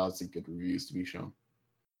 only allows the good reviews to be shown.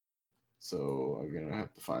 So I'm gonna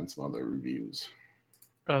have to find some other reviews.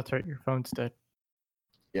 Oh, that's right. Your phone's dead.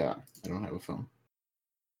 Yeah, I don't have a phone.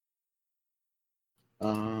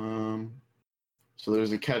 So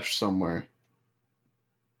there's a catch somewhere.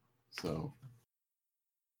 So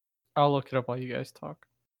I'll look it up while you guys talk.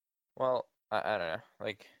 Well, I don't know.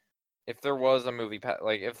 Like, if there was a movie pass,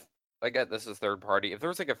 like if I get this is third party, if there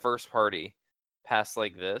was like a first party pass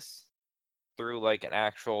like this through like an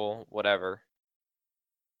actual whatever,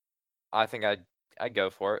 I think I'd go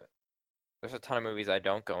for it. There's a ton of movies I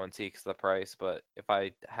don't go and see because of the price, but if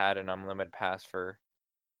I had an unlimited pass for,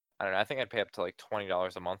 I don't know, I think I'd pay up to like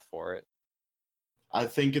 $20 a month for it. I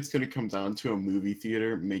think it's gonna come down to a movie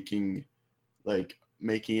theater making it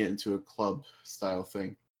into a club style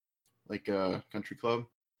thing, like a country club,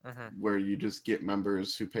 where you just get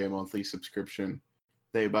members who pay a monthly subscription.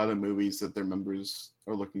 They buy the movies that their members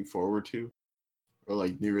are looking forward to, or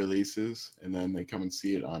like new releases, and then they come and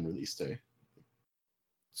see it on release day.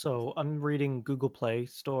 So I'm reading Google Play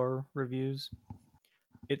Store reviews.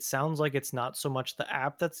 It sounds like it's not so much the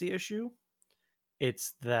app that's the issue.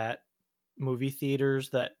 It's that movie theaters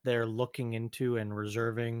that they're looking into and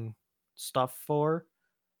reserving stuff for,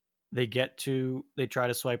 they try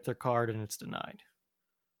to swipe their card and it's denied.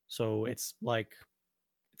 So it's like,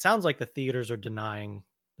 it sounds like the theaters are denying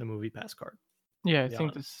the movie pass card. Yeah, I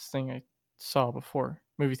think this is the thing I saw before.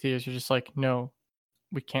 Movie theaters are just like, no,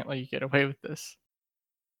 we can't let you get away with this.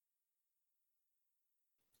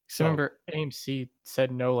 So, remember, AMC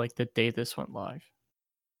said no like the day this went live.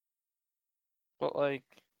 But like,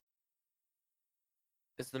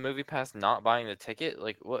 is the movie pass not buying the ticket?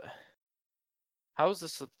 Like, what? How is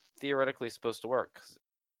this theoretically supposed to work?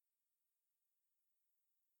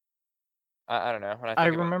 I don't know. When I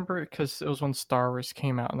remember it because it was when Star Wars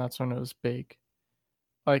came out, and that's when it was big.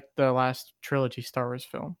 Like the last trilogy Star Wars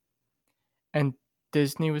film. And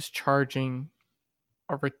Disney was charging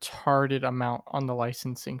a retarded amount on the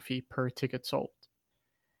licensing fee per ticket sold.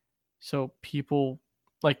 So people,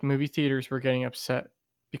 like movie theaters, were getting upset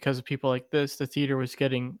because of people like this. The theater was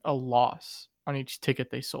getting a loss on each ticket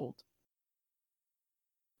they sold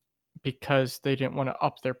because they didn't want to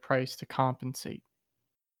up their price to compensate.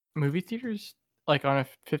 Movie theaters, like on a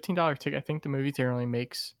 $15 ticket, I think the movie theater only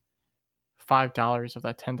makes $5 of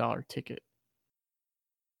that $10 ticket.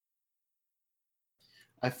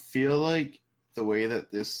 I feel like the way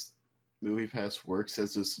that this movie pass works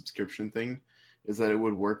as a subscription thing is that it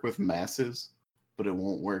would work with masses, but it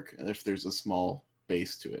won't work if there's a small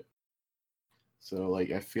base to it. So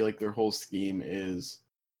like I feel like their whole scheme is,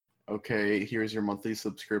 okay, here's your monthly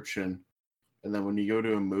subscription, and then when you go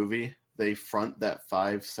to a movie, they front that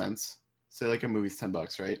 5 cents. Say like a movie's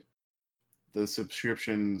 $10, right? The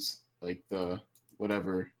subscriptions, like the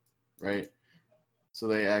whatever, right? So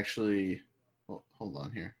they actually, well, hold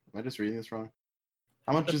on here. Am I just reading this wrong?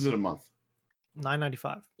 How much is it a month?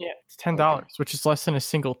 $9.95. Yeah, it's $10, which is less than a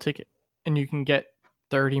single ticket, and you can get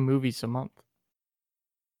 30 movies a month.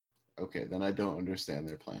 Okay, then I don't understand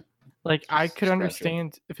their plan. Like, I Just could scratch it.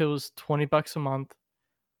 understand if it was $20 a month,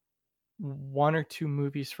 1 or 2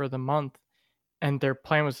 movies for the month, and their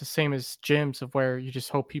plan was the same as gyms of where you just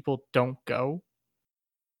hope people don't go.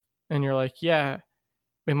 And you're like, yeah,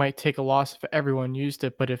 we might take a loss if everyone used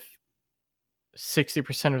it, but if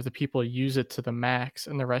 60% of the people use it to the max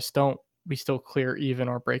and the rest don't, we still clear even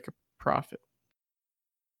or break a profit.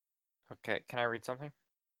 Okay, can I read something?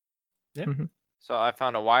 Yeah. Mhm. So I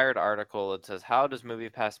found a Wired article that says, "How does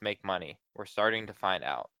MoviePass make money? We're starting to find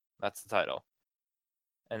out." That's the title.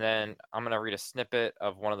 And then I'm going to read a snippet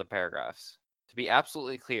of one of the paragraphs. To be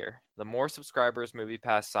absolutely clear, the more subscribers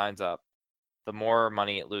MoviePass signs up, the more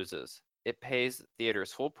money it loses. It pays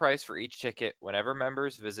theaters full price for each ticket whenever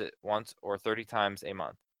members visit once or 30 times a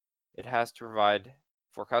month. It has to provide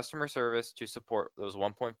for customer service to support those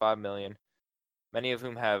 1.5 million, many of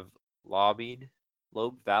whom have lobbied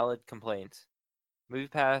valid complaints.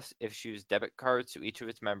 MoviePass issues debit cards to each of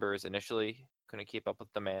its members. Initially, couldn't keep up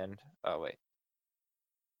with demand. Oh wait,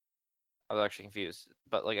 I was actually confused.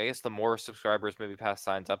 But like, I guess the more subscribers MoviePass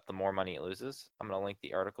signs up, the more money it loses. I'm gonna link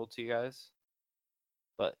the article to you guys.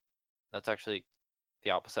 But that's actually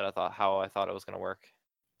the opposite. How I thought it was gonna work.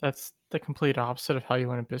 That's the complete opposite of how you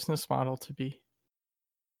want a business model to be.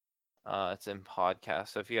 It's in podcast.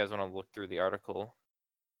 So if you guys want to look through the article,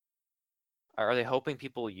 are they hoping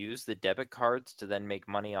people use the debit cards to then make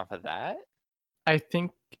money off of that? I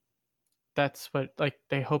think that's what, like,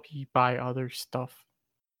 they hope you buy other stuff.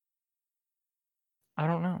 I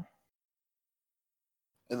don't know.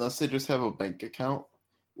 Unless they just have a bank account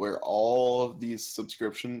where all of these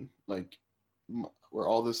subscription, like, where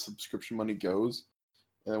all this subscription money goes,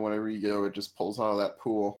 and then whenever you go, it just pulls out of that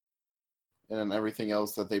pool, and then everything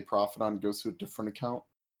else that they profit on goes to a different account.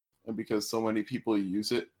 And because so many people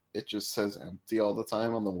use it, it just says empty all the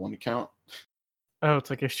time on the one account. Oh, it's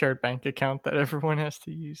like a shared bank account that everyone has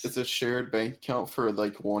to use. It's a shared bank account for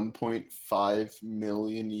like 1.5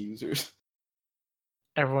 million users.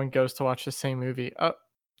 Everyone goes to watch the same movie. Oh,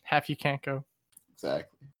 half you can't go.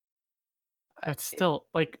 Exactly. That's still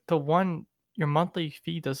like your monthly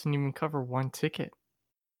fee doesn't even cover one ticket.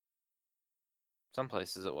 Some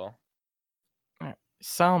places it will.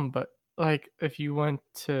 Some, but like if you went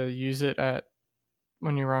to use it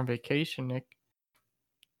when you were on vacation, Nick,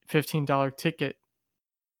 $15 ticket,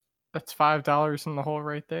 that's $5 in the hole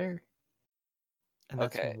right there. And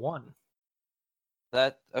that's Okay. one.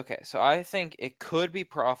 Okay, so I think it could be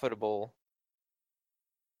profitable.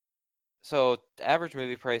 So the average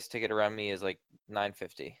movie price ticket around me is like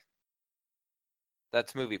 $9.50.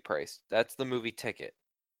 That's movie price. That's the movie ticket.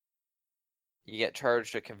 You get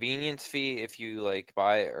charged a convenience fee if you like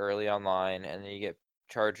buy it early online, and then you get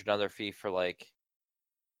charged another fee for like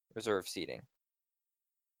reserve seating.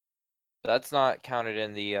 That's not counted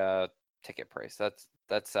in the ticket price. That's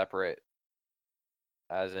separate,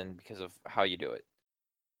 as in because of how you do it.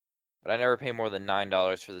 But I never pay more than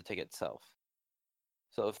 $9 for the ticket itself.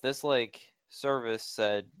 So if this like service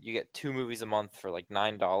said you get 2 movies a month for like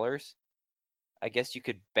 $9, I guess you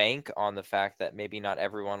could bank on the fact that maybe not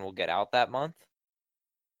everyone will get out that month.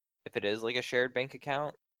 If it is like a shared bank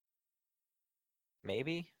account,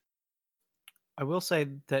 maybe. I will say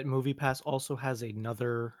that MoviePass also has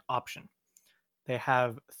another option. They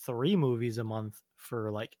have 3 movies a month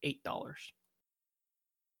for like $8.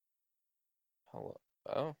 Hello.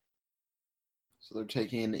 Oh, So they're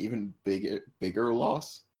taking an even bigger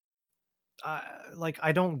loss. Like,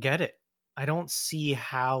 I don't get it. I don't see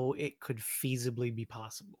how it could feasibly be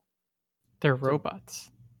possible. They're robots.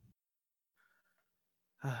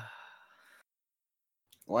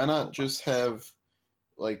 Why not just have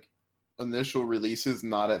like initial releases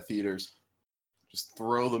not at theaters? Just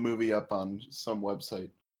throw the movie up on some website.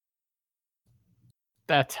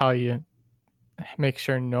 That's how you make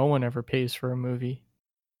sure no one ever pays for a movie.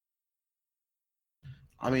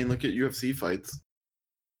 I mean, look at UFC fights.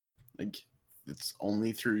 Like, it's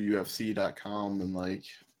only through UFC.com and like,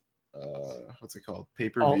 what's it called?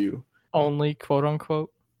 Pay-per-view. Only, quote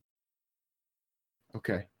unquote.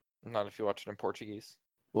 Okay. not if you watch it in Portuguese.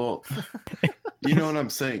 Well, you know what I'm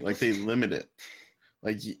saying? Like, they limit it.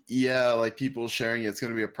 Like, yeah, like people sharing it's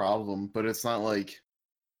going to be a problem, but it's not like,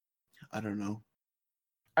 I don't know.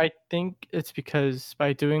 I think it's because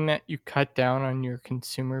by doing that, you cut down on your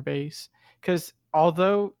consumer base. Because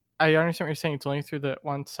although I understand what you're saying. It's only through the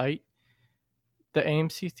one site. The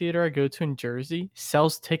AMC theater I go to in Jersey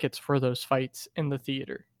sells tickets for those fights in the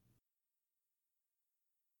theater.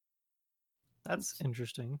 That's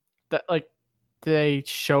interesting. That like they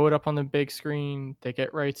show it up on the big screen, they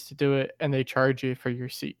get rights to do it, and they charge you for your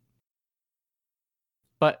seat.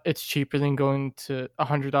 But it's cheaper than going to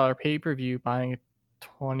 $100 pay-per-view, buying a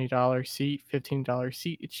 $20 seat, $15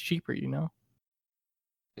 seat. It's cheaper, you know.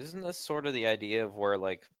 Isn't this sort of the idea of where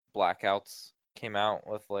like blackouts came out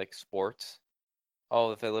with like sports?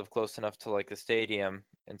 Oh, if they live close enough to like the stadium,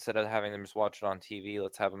 instead of having them just watch it on TV,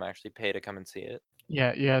 let's have them actually pay to come and see it.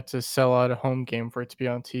 Yeah, you have to sell out a home game for it to be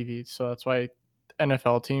on TV. So that's why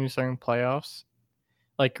NFL teams during playoffs,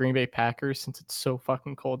 like Green Bay Packers, since it's so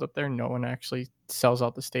fucking cold up there, no one actually sells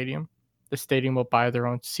out the stadium. The stadium will buy their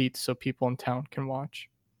own seats so people in town can watch.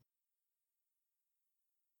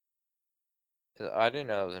 I didn't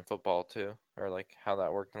know it was in football too, or like how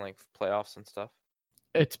that worked in like playoffs and stuff.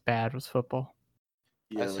 It's bad with football.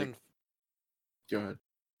 I Yeah, assumed, go ahead.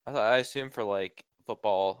 I assume for like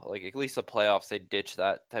football, like at least the playoffs, they ditch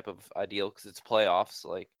that type of ideal because it's playoffs.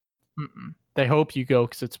 Like, Mm-mm. They hope you go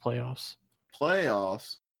because it's playoffs.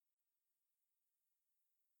 Playoffs.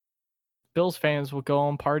 Bills fans will go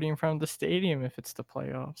and party in front of the stadium if it's the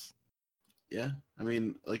playoffs. Yeah, I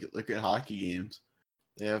mean, like look at hockey games.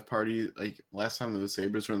 They have party. Like last time the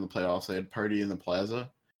Sabres were in the playoffs, they had party in the plaza.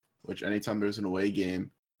 Which anytime there's an away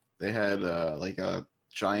game, they had like a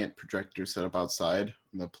giant projector set up outside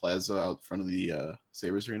in the plaza out front of the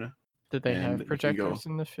Sabres arena. Did they And have you can projectors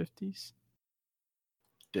in the 50s?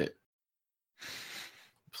 Did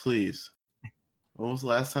please? When was the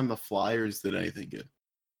last time the Flyers did anything good?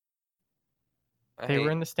 They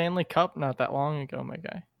were in the Stanley Cup not that long ago, my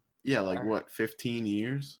guy. Yeah, like what, 15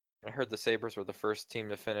 years? I heard the Sabres were the first team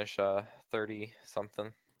to finish 30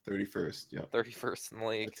 something, 31st. Yeah, 31st in the I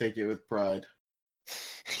league. take it with pride.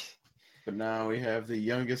 But now we have the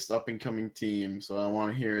youngest up and coming team, so I don't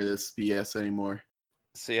want to hear this BS anymore.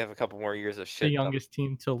 So you have a couple more years of The shit. youngest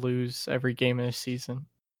team to lose every game in a season.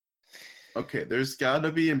 Okay, there's got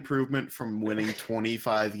to be improvement from winning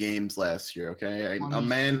 25 games last year, okay? A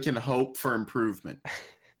man can hope for improvement.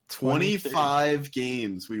 25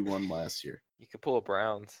 games we won last year. You could pull a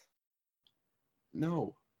Browns.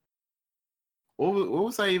 No. What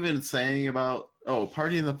was I even saying about? Oh,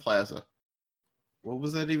 party in the plaza. What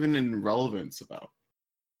was that even in relevance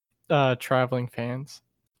about? Traveling fans.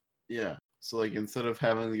 Yeah. So like instead of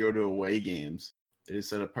having to go to away games, they just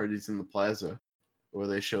set up parties in the plaza where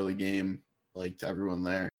they show the game like to everyone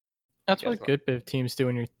there. That's Yeah, what it's not- good bit teams do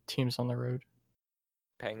when your team's on the road.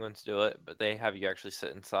 Penguins do it, but they have you actually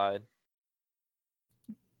sit inside.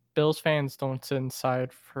 Bills fans don't sit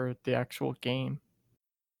inside for the actual game.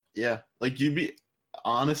 Yeah. Like you'd be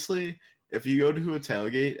honestly, if you go to a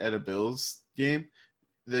tailgate at a Bills game,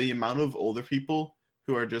 the amount of older people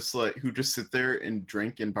who are just like who just sit there and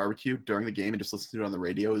drink and barbecue during the game and just listen to it on the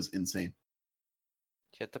radio is insane.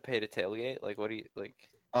 You have to pay to tailgate. Like, what do you like?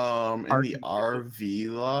 In the RV. RV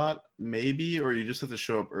lot, maybe, or you just have to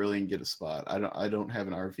show up early and get a spot. I don't have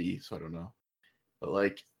an RV, so I don't know. But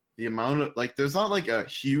like the amount of like there's not like a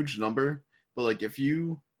huge number, but like if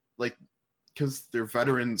you like because they're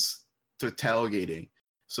veterans to tailgating.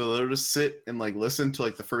 So they'll just sit and like listen to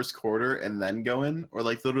like the first quarter and then go in, or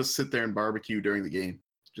like they'll just sit there and barbecue during the game,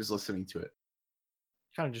 just listening to it.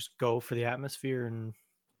 Kind of just go for the atmosphere and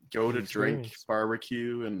Go The to drink, experience.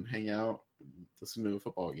 barbecue, and hang out, listen to a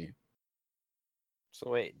football game. So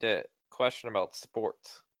wait, the question about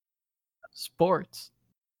sports: Sports.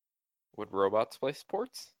 would robots play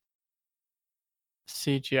sports?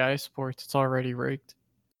 CGI sports. It's already rigged.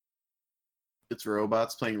 It's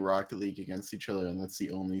robots playing Rocket League against each other, and that's the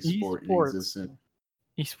only sport in Esports. existence.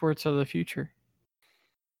 Esports are the future.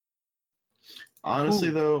 Honestly,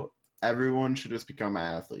 Ooh. though, everyone should just become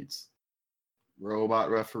athletes. Robot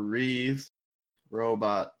referees,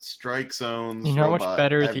 robot strike zones. You know how much robot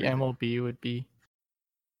better everything. the MLB would be?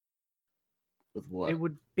 With what? it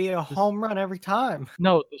would be a home run every time.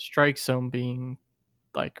 No, the strike zone being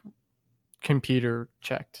like computer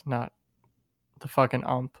checked, not the fucking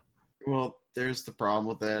ump. Well, there's the problem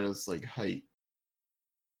with that is like height.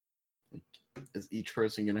 Like, is each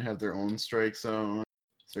person gonna have their own strike zone?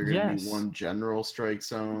 Is there gonna be Yes. one general strike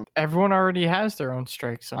zone? Everyone already has their own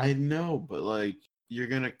strike zone. I know, but like you're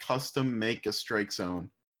gonna custom make a strike zone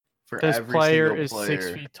for This every player single is player.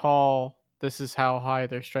 6 feet tall. This is how high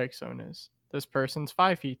their strike zone is. This person's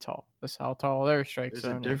 5 feet tall. This is how tall their strike There's a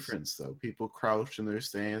zone is. difference though. People crouch in their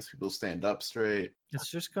stands. People stand up straight. It's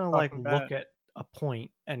just gonna like fucking look bad. at a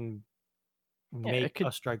point and Yeah, it make could-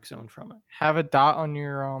 a strike zone from it. Have a dot on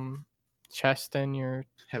your chest and your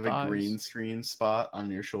Have thighs. a green screen spot on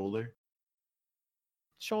your shoulder.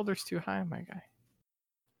 Shoulder's too high, my guy.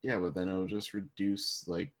 Yeah, but then it'll just reduce,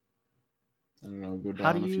 like, I don't know, go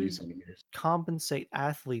How do down a few you centimeters. compensate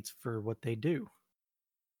athletes for what they do?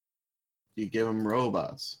 You give them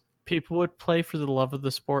robots. People would play for the love of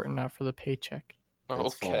the sport and not for the paycheck. That's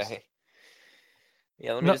false. Okay.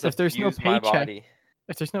 Yeah, let me No, just if there's no abuse my paycheck- body.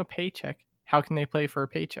 If there's no paycheck, how can they play for a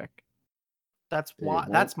paycheck? That's They why.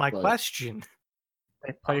 That's won't my play. question.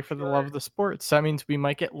 They play for the love of the sport. So that means we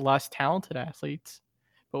might get less talented athletes,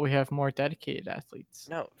 but we have more dedicated athletes.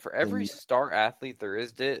 No, for every Then- star athlete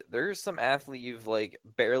there's some athlete you've like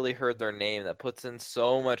barely heard their name that puts in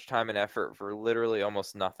so much time and effort for literally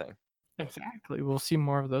almost nothing. Exactly. We'll see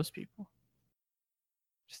more of those people.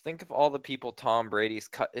 Just think of all the people Tom Brady's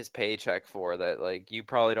cut his paycheck for that like you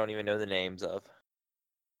probably don't even know the names of.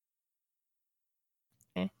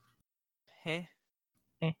 Eh. Heh.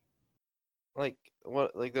 Eh. Like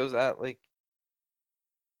what? Like those like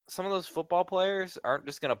some of those football players aren't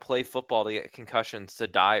just gonna play football to get concussions to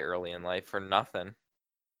die early in life for nothing.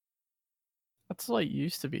 That's what it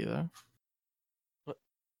used to be, though. What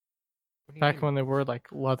do you Back mean? when they wore like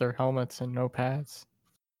leather helmets and no pads.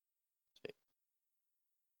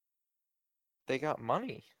 They got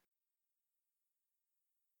money.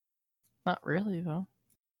 Not really, though.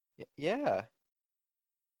 Yeah.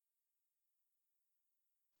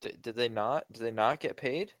 Did they not? Did they not get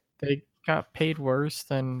paid? They got paid worse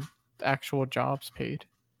than actual jobs paid.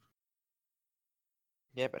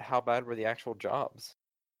 Yeah, but how bad were the actual jobs?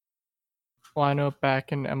 Well, I know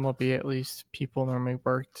back in MLB at least, people normally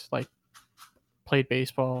worked like played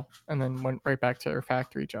baseball and then went right back to their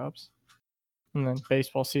factory jobs. And then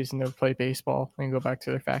baseball season, they would play baseball and go back to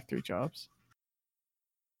their factory jobs.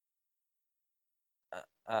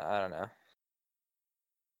 I don't know.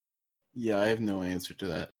 Yeah, I have no answer to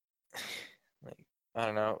that. Like I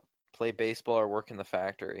don't know. Play baseball or work in the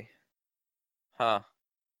factory. Huh.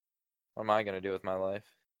 What am I gonna do with my life?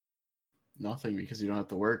 Nothing, because you don't have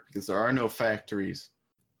to work, because there are no factories.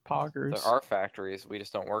 Poggers. There are factories, we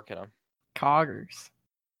just don't work in them. Coggers.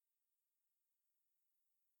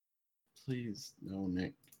 Please, no,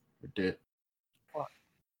 Nick. Or Dit. What?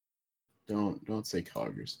 Don't say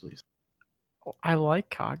coggers, please. Oh, I like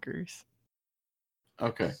coggers.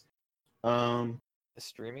 Okay. Is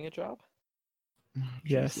streaming a job?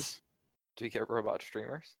 Yes. Jesus. Do you get robot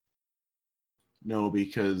streamers? No,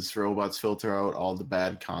 because robots filter out all the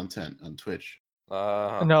bad content on Twitch.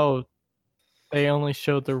 No, they only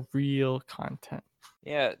show the real content.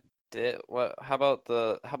 Yeah. How about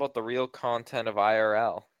the real content of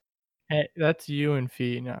IRL? Hey, that's you and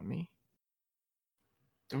Fee, not me.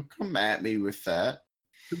 Don't come at me with that.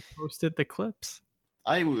 Who posted the clips?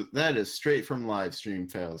 That is straight from live stream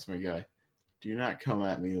fails, my guy. Do not come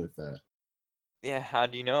at me with that. Yeah, how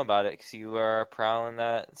do you know about it? Because you are prowling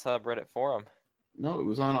that subreddit forum. No, it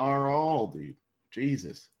was on RL, dude.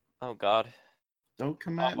 Jesus. Oh God. Don't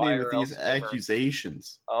come Top at me with IRL these streamer.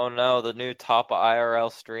 accusations. Oh no, the new top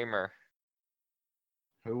IRL streamer.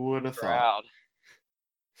 Who would have thought? Proud.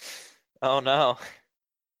 Oh no.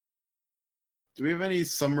 Do we have any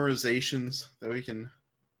summarizations that we can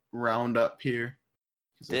round up here?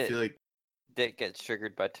 Because I Did- feel like Dick gets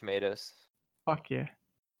triggered by tomatoes. Fuck yeah.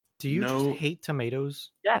 Do you No. just hate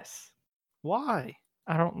tomatoes? Yes. Why?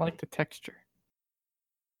 I don't like the texture.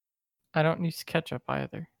 I don't use ketchup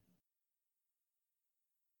either.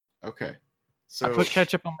 okay. I So put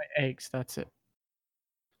ketchup on my eggs, that's it.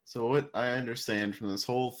 So what I understand from this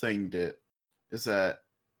whole thing, Dit, is that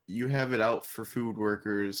you have it out for food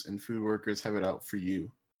workers, and food workers have it out for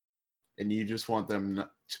you, and you just want them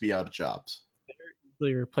to be out of jobs. They're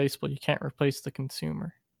easily replaceable. You can't replace the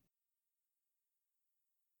consumer.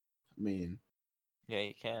 I mean, Yeah,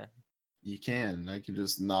 you can. you can. I can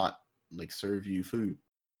just not like serve you food.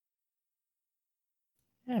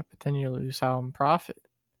 Yeah, but then you lose out on profit.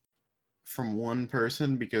 From one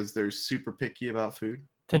person because they're super picky about food.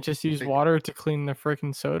 Then just use water to clean the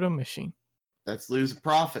freaking soda machine. That's losing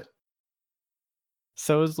profit.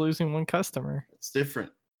 So is losing one customer. It's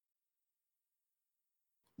different.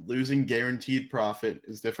 Losing guaranteed profit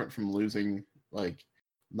is different from losing like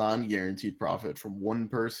non-guaranteed profit from one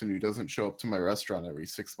person who doesn't show up to my restaurant every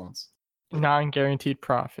 6 months. Non-guaranteed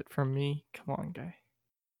profit from me. Come on, guy.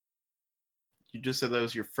 You just said that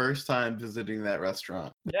was your first time visiting that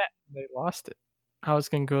restaurant. Yeah, they lost it. I was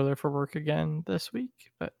going to go there for work again this week,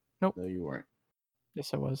 but nope. No, you weren't.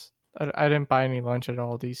 Yes, I was. I didn't buy any lunch at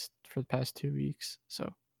all for the past 2 weeks, so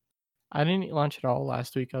I didn't eat lunch at all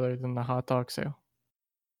last week other than the hot dog sale.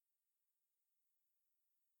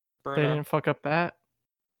 They Bruno, didn't fuck up that.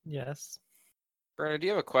 Yes. Bruno, do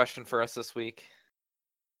you have a question for us this week?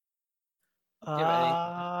 Do you have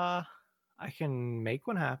any? I can make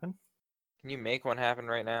one happen. Can you make one happen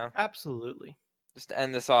right now? Absolutely. Just to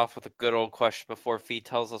end this off with a good old question before Fee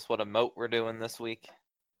tells us what emote we're doing this week.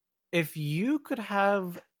 If you could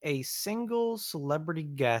have a single celebrity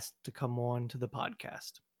guest to come on to the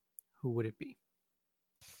podcast, who would it be?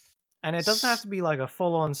 And it doesn't have to be like a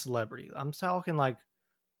full-on celebrity. I'm talking like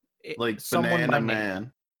someone Banana by name.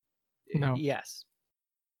 Man. No. Yes.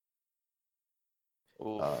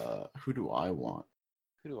 Oof. Who do I want?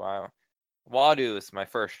 Who do I want? Wadu is my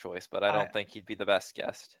first choice, but I don't I- think he'd be the best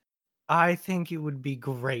guest. I think it would be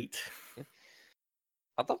great.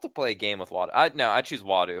 I'd love to play a game with Wadu. I'd choose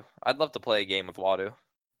Wadu. I'd love to play a game with Wadu.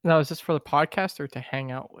 No, is this for the podcast or to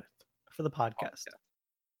hang out with? For the podcast.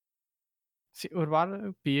 See, would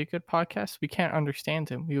Wado be a good podcast? We can't understand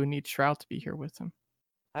him. We would need Shroud to be here with him.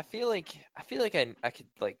 I feel like I could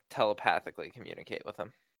like telepathically communicate with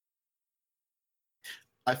him.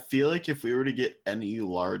 I feel like if we were to get any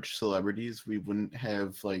large celebrities, we wouldn't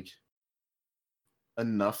have like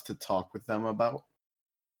enough to talk with them about.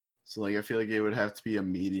 So like I feel like it would have to be a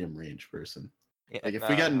medium range person. Yeah, Like if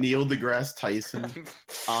we got no. Neil deGrasse Tyson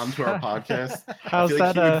onto our podcast, I How's feel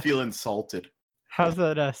like that? he would feel insulted. How's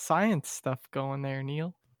that science stuff going there,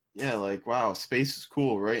 Neil? Yeah, like wow, space is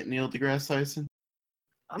cool, right, Neil deGrasse Tyson?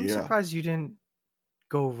 I'm Yeah. surprised you didn't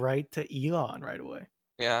go right to Elon right away.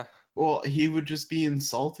 Yeah. Well, he would just be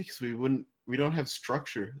insulted because we don't have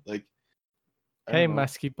structure. Like, I Hey, don't know.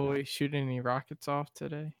 musky boy, shooting any rockets off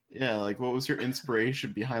today? Yeah, like what was your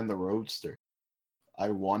inspiration behind the Roadster? I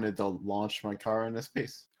wanted to launch my car into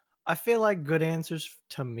space. I feel like good answers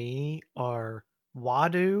to me are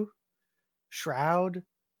Wadu, Shroud,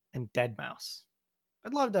 and Deadmau5.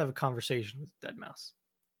 I'd love to have a conversation with Deadmau5.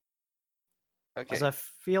 Because Okay. I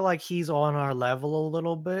feel like he's on our level a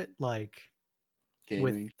little bit, like Gaming.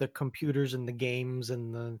 with the computers and the games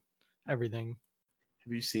and the everything.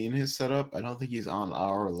 Have you seen his setup? I don't think he's on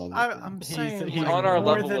our level. I'm He's- saying he's like, on our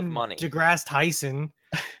more level with than money. DeGrasse Tyson.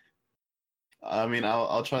 I mean,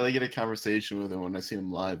 I'll try to get a conversation with him when I see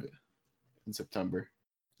him live in September.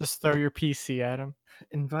 Just throw your PC at him.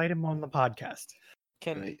 Invite him on the podcast.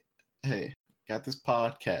 Can Like, hey, got this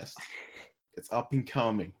podcast. It's up and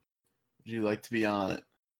coming. Would you like to be on it?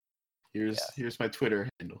 Here's my Twitter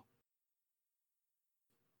handle.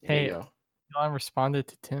 There Hey. you go. Elon responded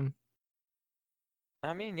to Tim.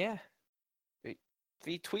 I mean, yeah.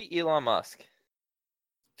 We tweet Elon Musk.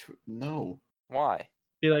 No. Why?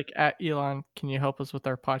 Be like, at Elon, can you help us with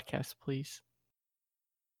our podcast, please?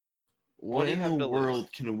 What do you in have the to lose?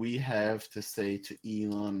 world can we have to say to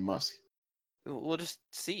Elon Musk? We'll just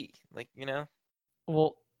see. Like, you know,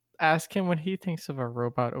 Well, ask him what he thinks of our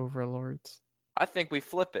robot overlords. I think we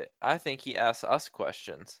flip it. I think he asks us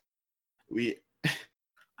questions. We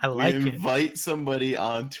I like we it. invite somebody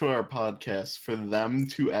onto our podcast for them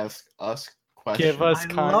to ask us questions. Give us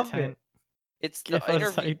I love content. it. It's the Give us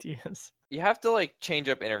interview. ideas. You have to like change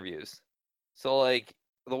up interviews. So like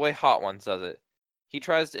the way Hot Ones does it, he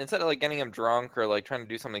tries to, instead of like getting him drunk or like trying to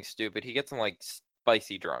do something stupid, he gets him like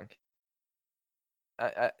spicy drunk.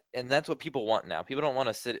 And that's what people want now. People don't want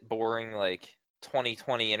to sit boring like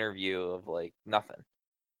 2020 interview of like nothing.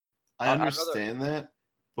 I I'd rather- understand that,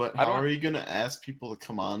 but I how don't- are you going to ask people to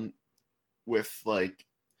come on with like,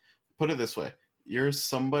 put it this way, you're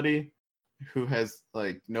somebody who has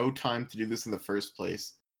like no time to do this in the first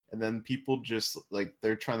place, and then people just like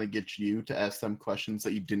they're trying to get you to ask them questions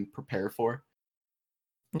that you didn't prepare for.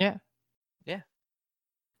 Yeah.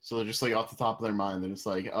 So they're just like off the top of their mind, they're just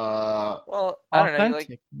like, Well, I don't know. Authentic,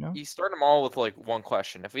 Like you know? you start them all with like one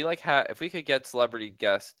question. If we like if we could get celebrity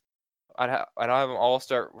guests, I'd have them all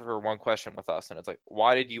start for one question with us, and it's like,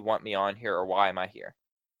 why did you want me on here, or why am I here?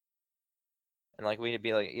 And like we'd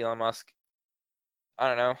be like, Elon Musk, I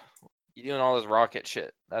don't know, you doing all this rocket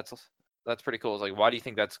shit. That's pretty cool. It's like, why do you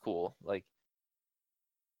think that's cool? Like,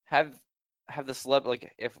 have the celeb,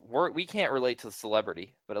 like if we can't relate to the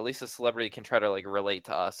celebrity, but at least the celebrity can try to like relate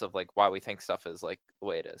to us of like why we think stuff is like the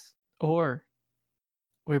way it is. Or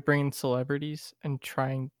we bring in celebrities and try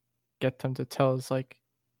and get them to tell us like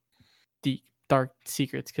deep, dark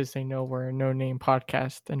secrets because they know we're a no-name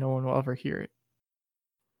podcast and no one will ever hear it.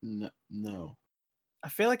 no. I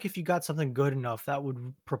feel like if you got something good enough, that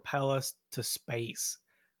would propel us to space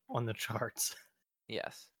on the charts.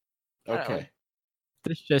 Yes. I don't know, Okay.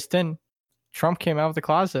 This just in. Trump came out of the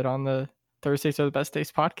closet on the Thursdays Are the Best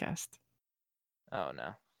Days podcast. Oh no.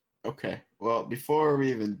 Okay. Well, before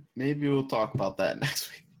we even, maybe we'll talk about that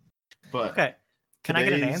next week. But Okay. Can I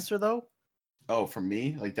get an today's- answer though? Oh, from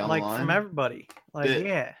me, like down Like the line, from everybody. Like, Bit.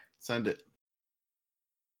 yeah. send it.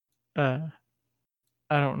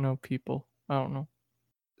 I don't know people. I don't know.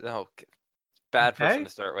 Oh, bad person Okay. to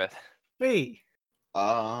start with. B.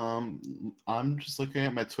 I'm just looking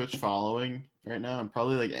at my Twitch following right now. I'm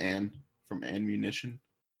probably like Anne from Anne Munition.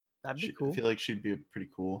 That'd be I cool. feel like she'd be a pretty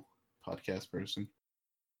cool podcast person.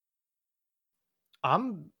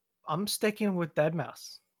 I'm sticking with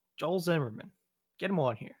Deadmau5. Joel Zimmerman. Get him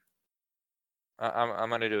on here. I'm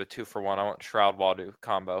gonna do a 2-for-1. I want Shroud Wadu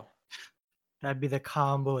combo. That'd be the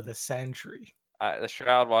combo of the century. The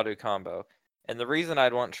Shroud Wadu combo. And the reason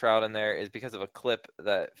I'd want Shroud in there is because of a clip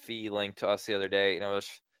that Fee linked to us the other day. It was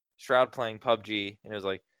Shroud playing PUBG, and it was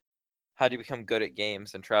like, how do you become good at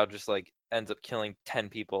games? And Shroud just like ends up killing 10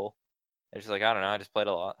 people. It's just like, I don't know, I just played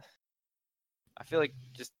a lot. I feel like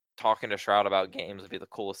just talking to Shroud about games would be the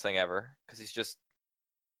coolest thing ever, because he's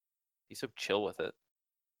so chill with it.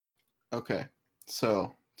 Okay,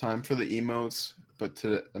 so time for the emotes, but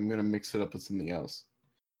I'm gonna mix it up with something else.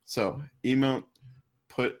 So emote,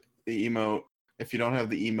 put the emote. If you don't have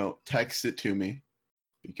the emote, text it to me,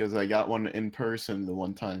 because I got one in person the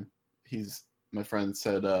one time. My friend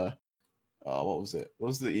said, what was it? What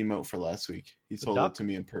was the emote for last week? He told it to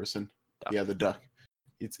me in person. Duck. Yeah, the duck.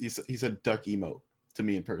 He said duck emote to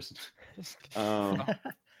me in person. So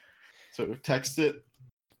text it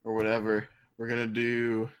or whatever. We're gonna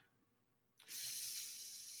do.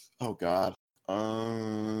 Oh God. I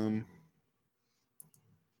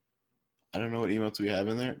don't know what emotes we have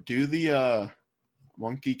in there. Do the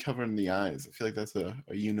monkey covering the eyes. I feel like that's a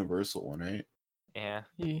universal one, right? Yeah.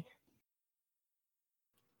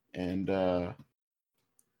 And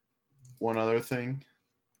one other thing.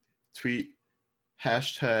 Tweet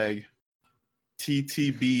hashtag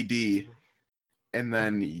TTBD and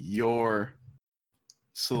then your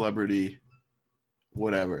celebrity,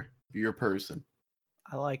 whatever, your person.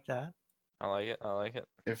 I like that. I like it.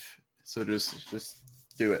 Just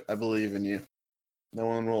do it. I believe in you. No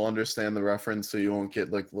one will understand the reference, so you won't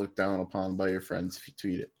get looked down upon by your friends if you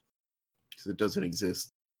tweet it, because it doesn't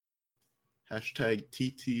exist. Hashtag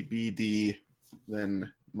TTBD.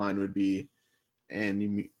 Then mine would be and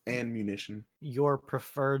Munition. Your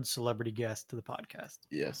preferred celebrity guest to the podcast.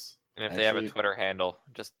 Yes. And if they have a Twitter handle,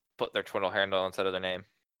 just put their Twitter handle instead of their name.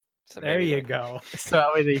 So there maybe you go. So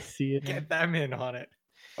that way they see it. Get them in on it.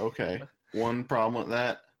 Okay. One problem with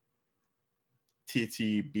that.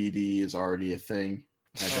 TTBD is already a thing.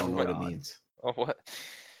 I don't know what it means. Oh, what?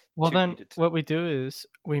 Well, To then be det- what we do is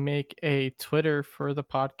we make a Twitter for the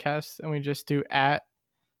podcast, and we just do at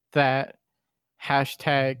that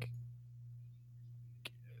hashtag.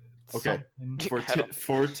 Okay. something.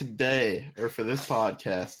 For today, or for this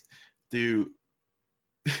podcast, do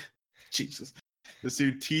Jesus. Let's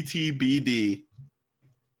do TTBD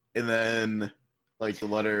and then like the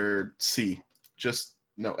letter C.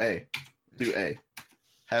 A. Do A.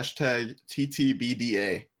 Hashtag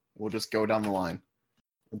TTBDA. We'll just go down the line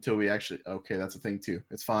until we actually. Okay, that's a thing too.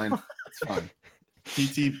 It's fine. It's fine.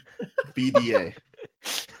 TTBDA.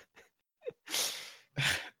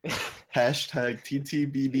 Hashtag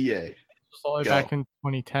TTBDA. All the way Go. back in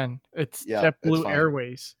 2010. It's Yeah, it's JetBlue fine.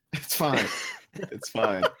 Airways. It's fine. It's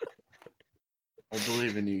fine. I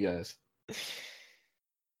believe in you guys.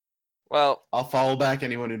 Well, I'll follow back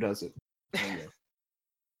anyone who does it. Okay.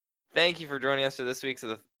 thank you for joining us for this week's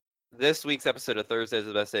episode of Thursdays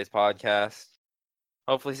the Best Days podcast.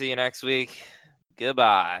 Hopefully see you next week.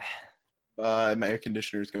 Goodbye. My air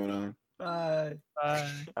conditioner's going on. Bye. Bye.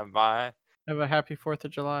 Bye. Have a happy 4th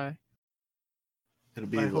of July. It'll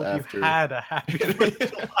be I hope after. you had a happy 4th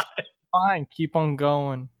of July. Fine, keep on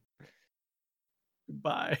going.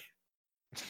 Bye.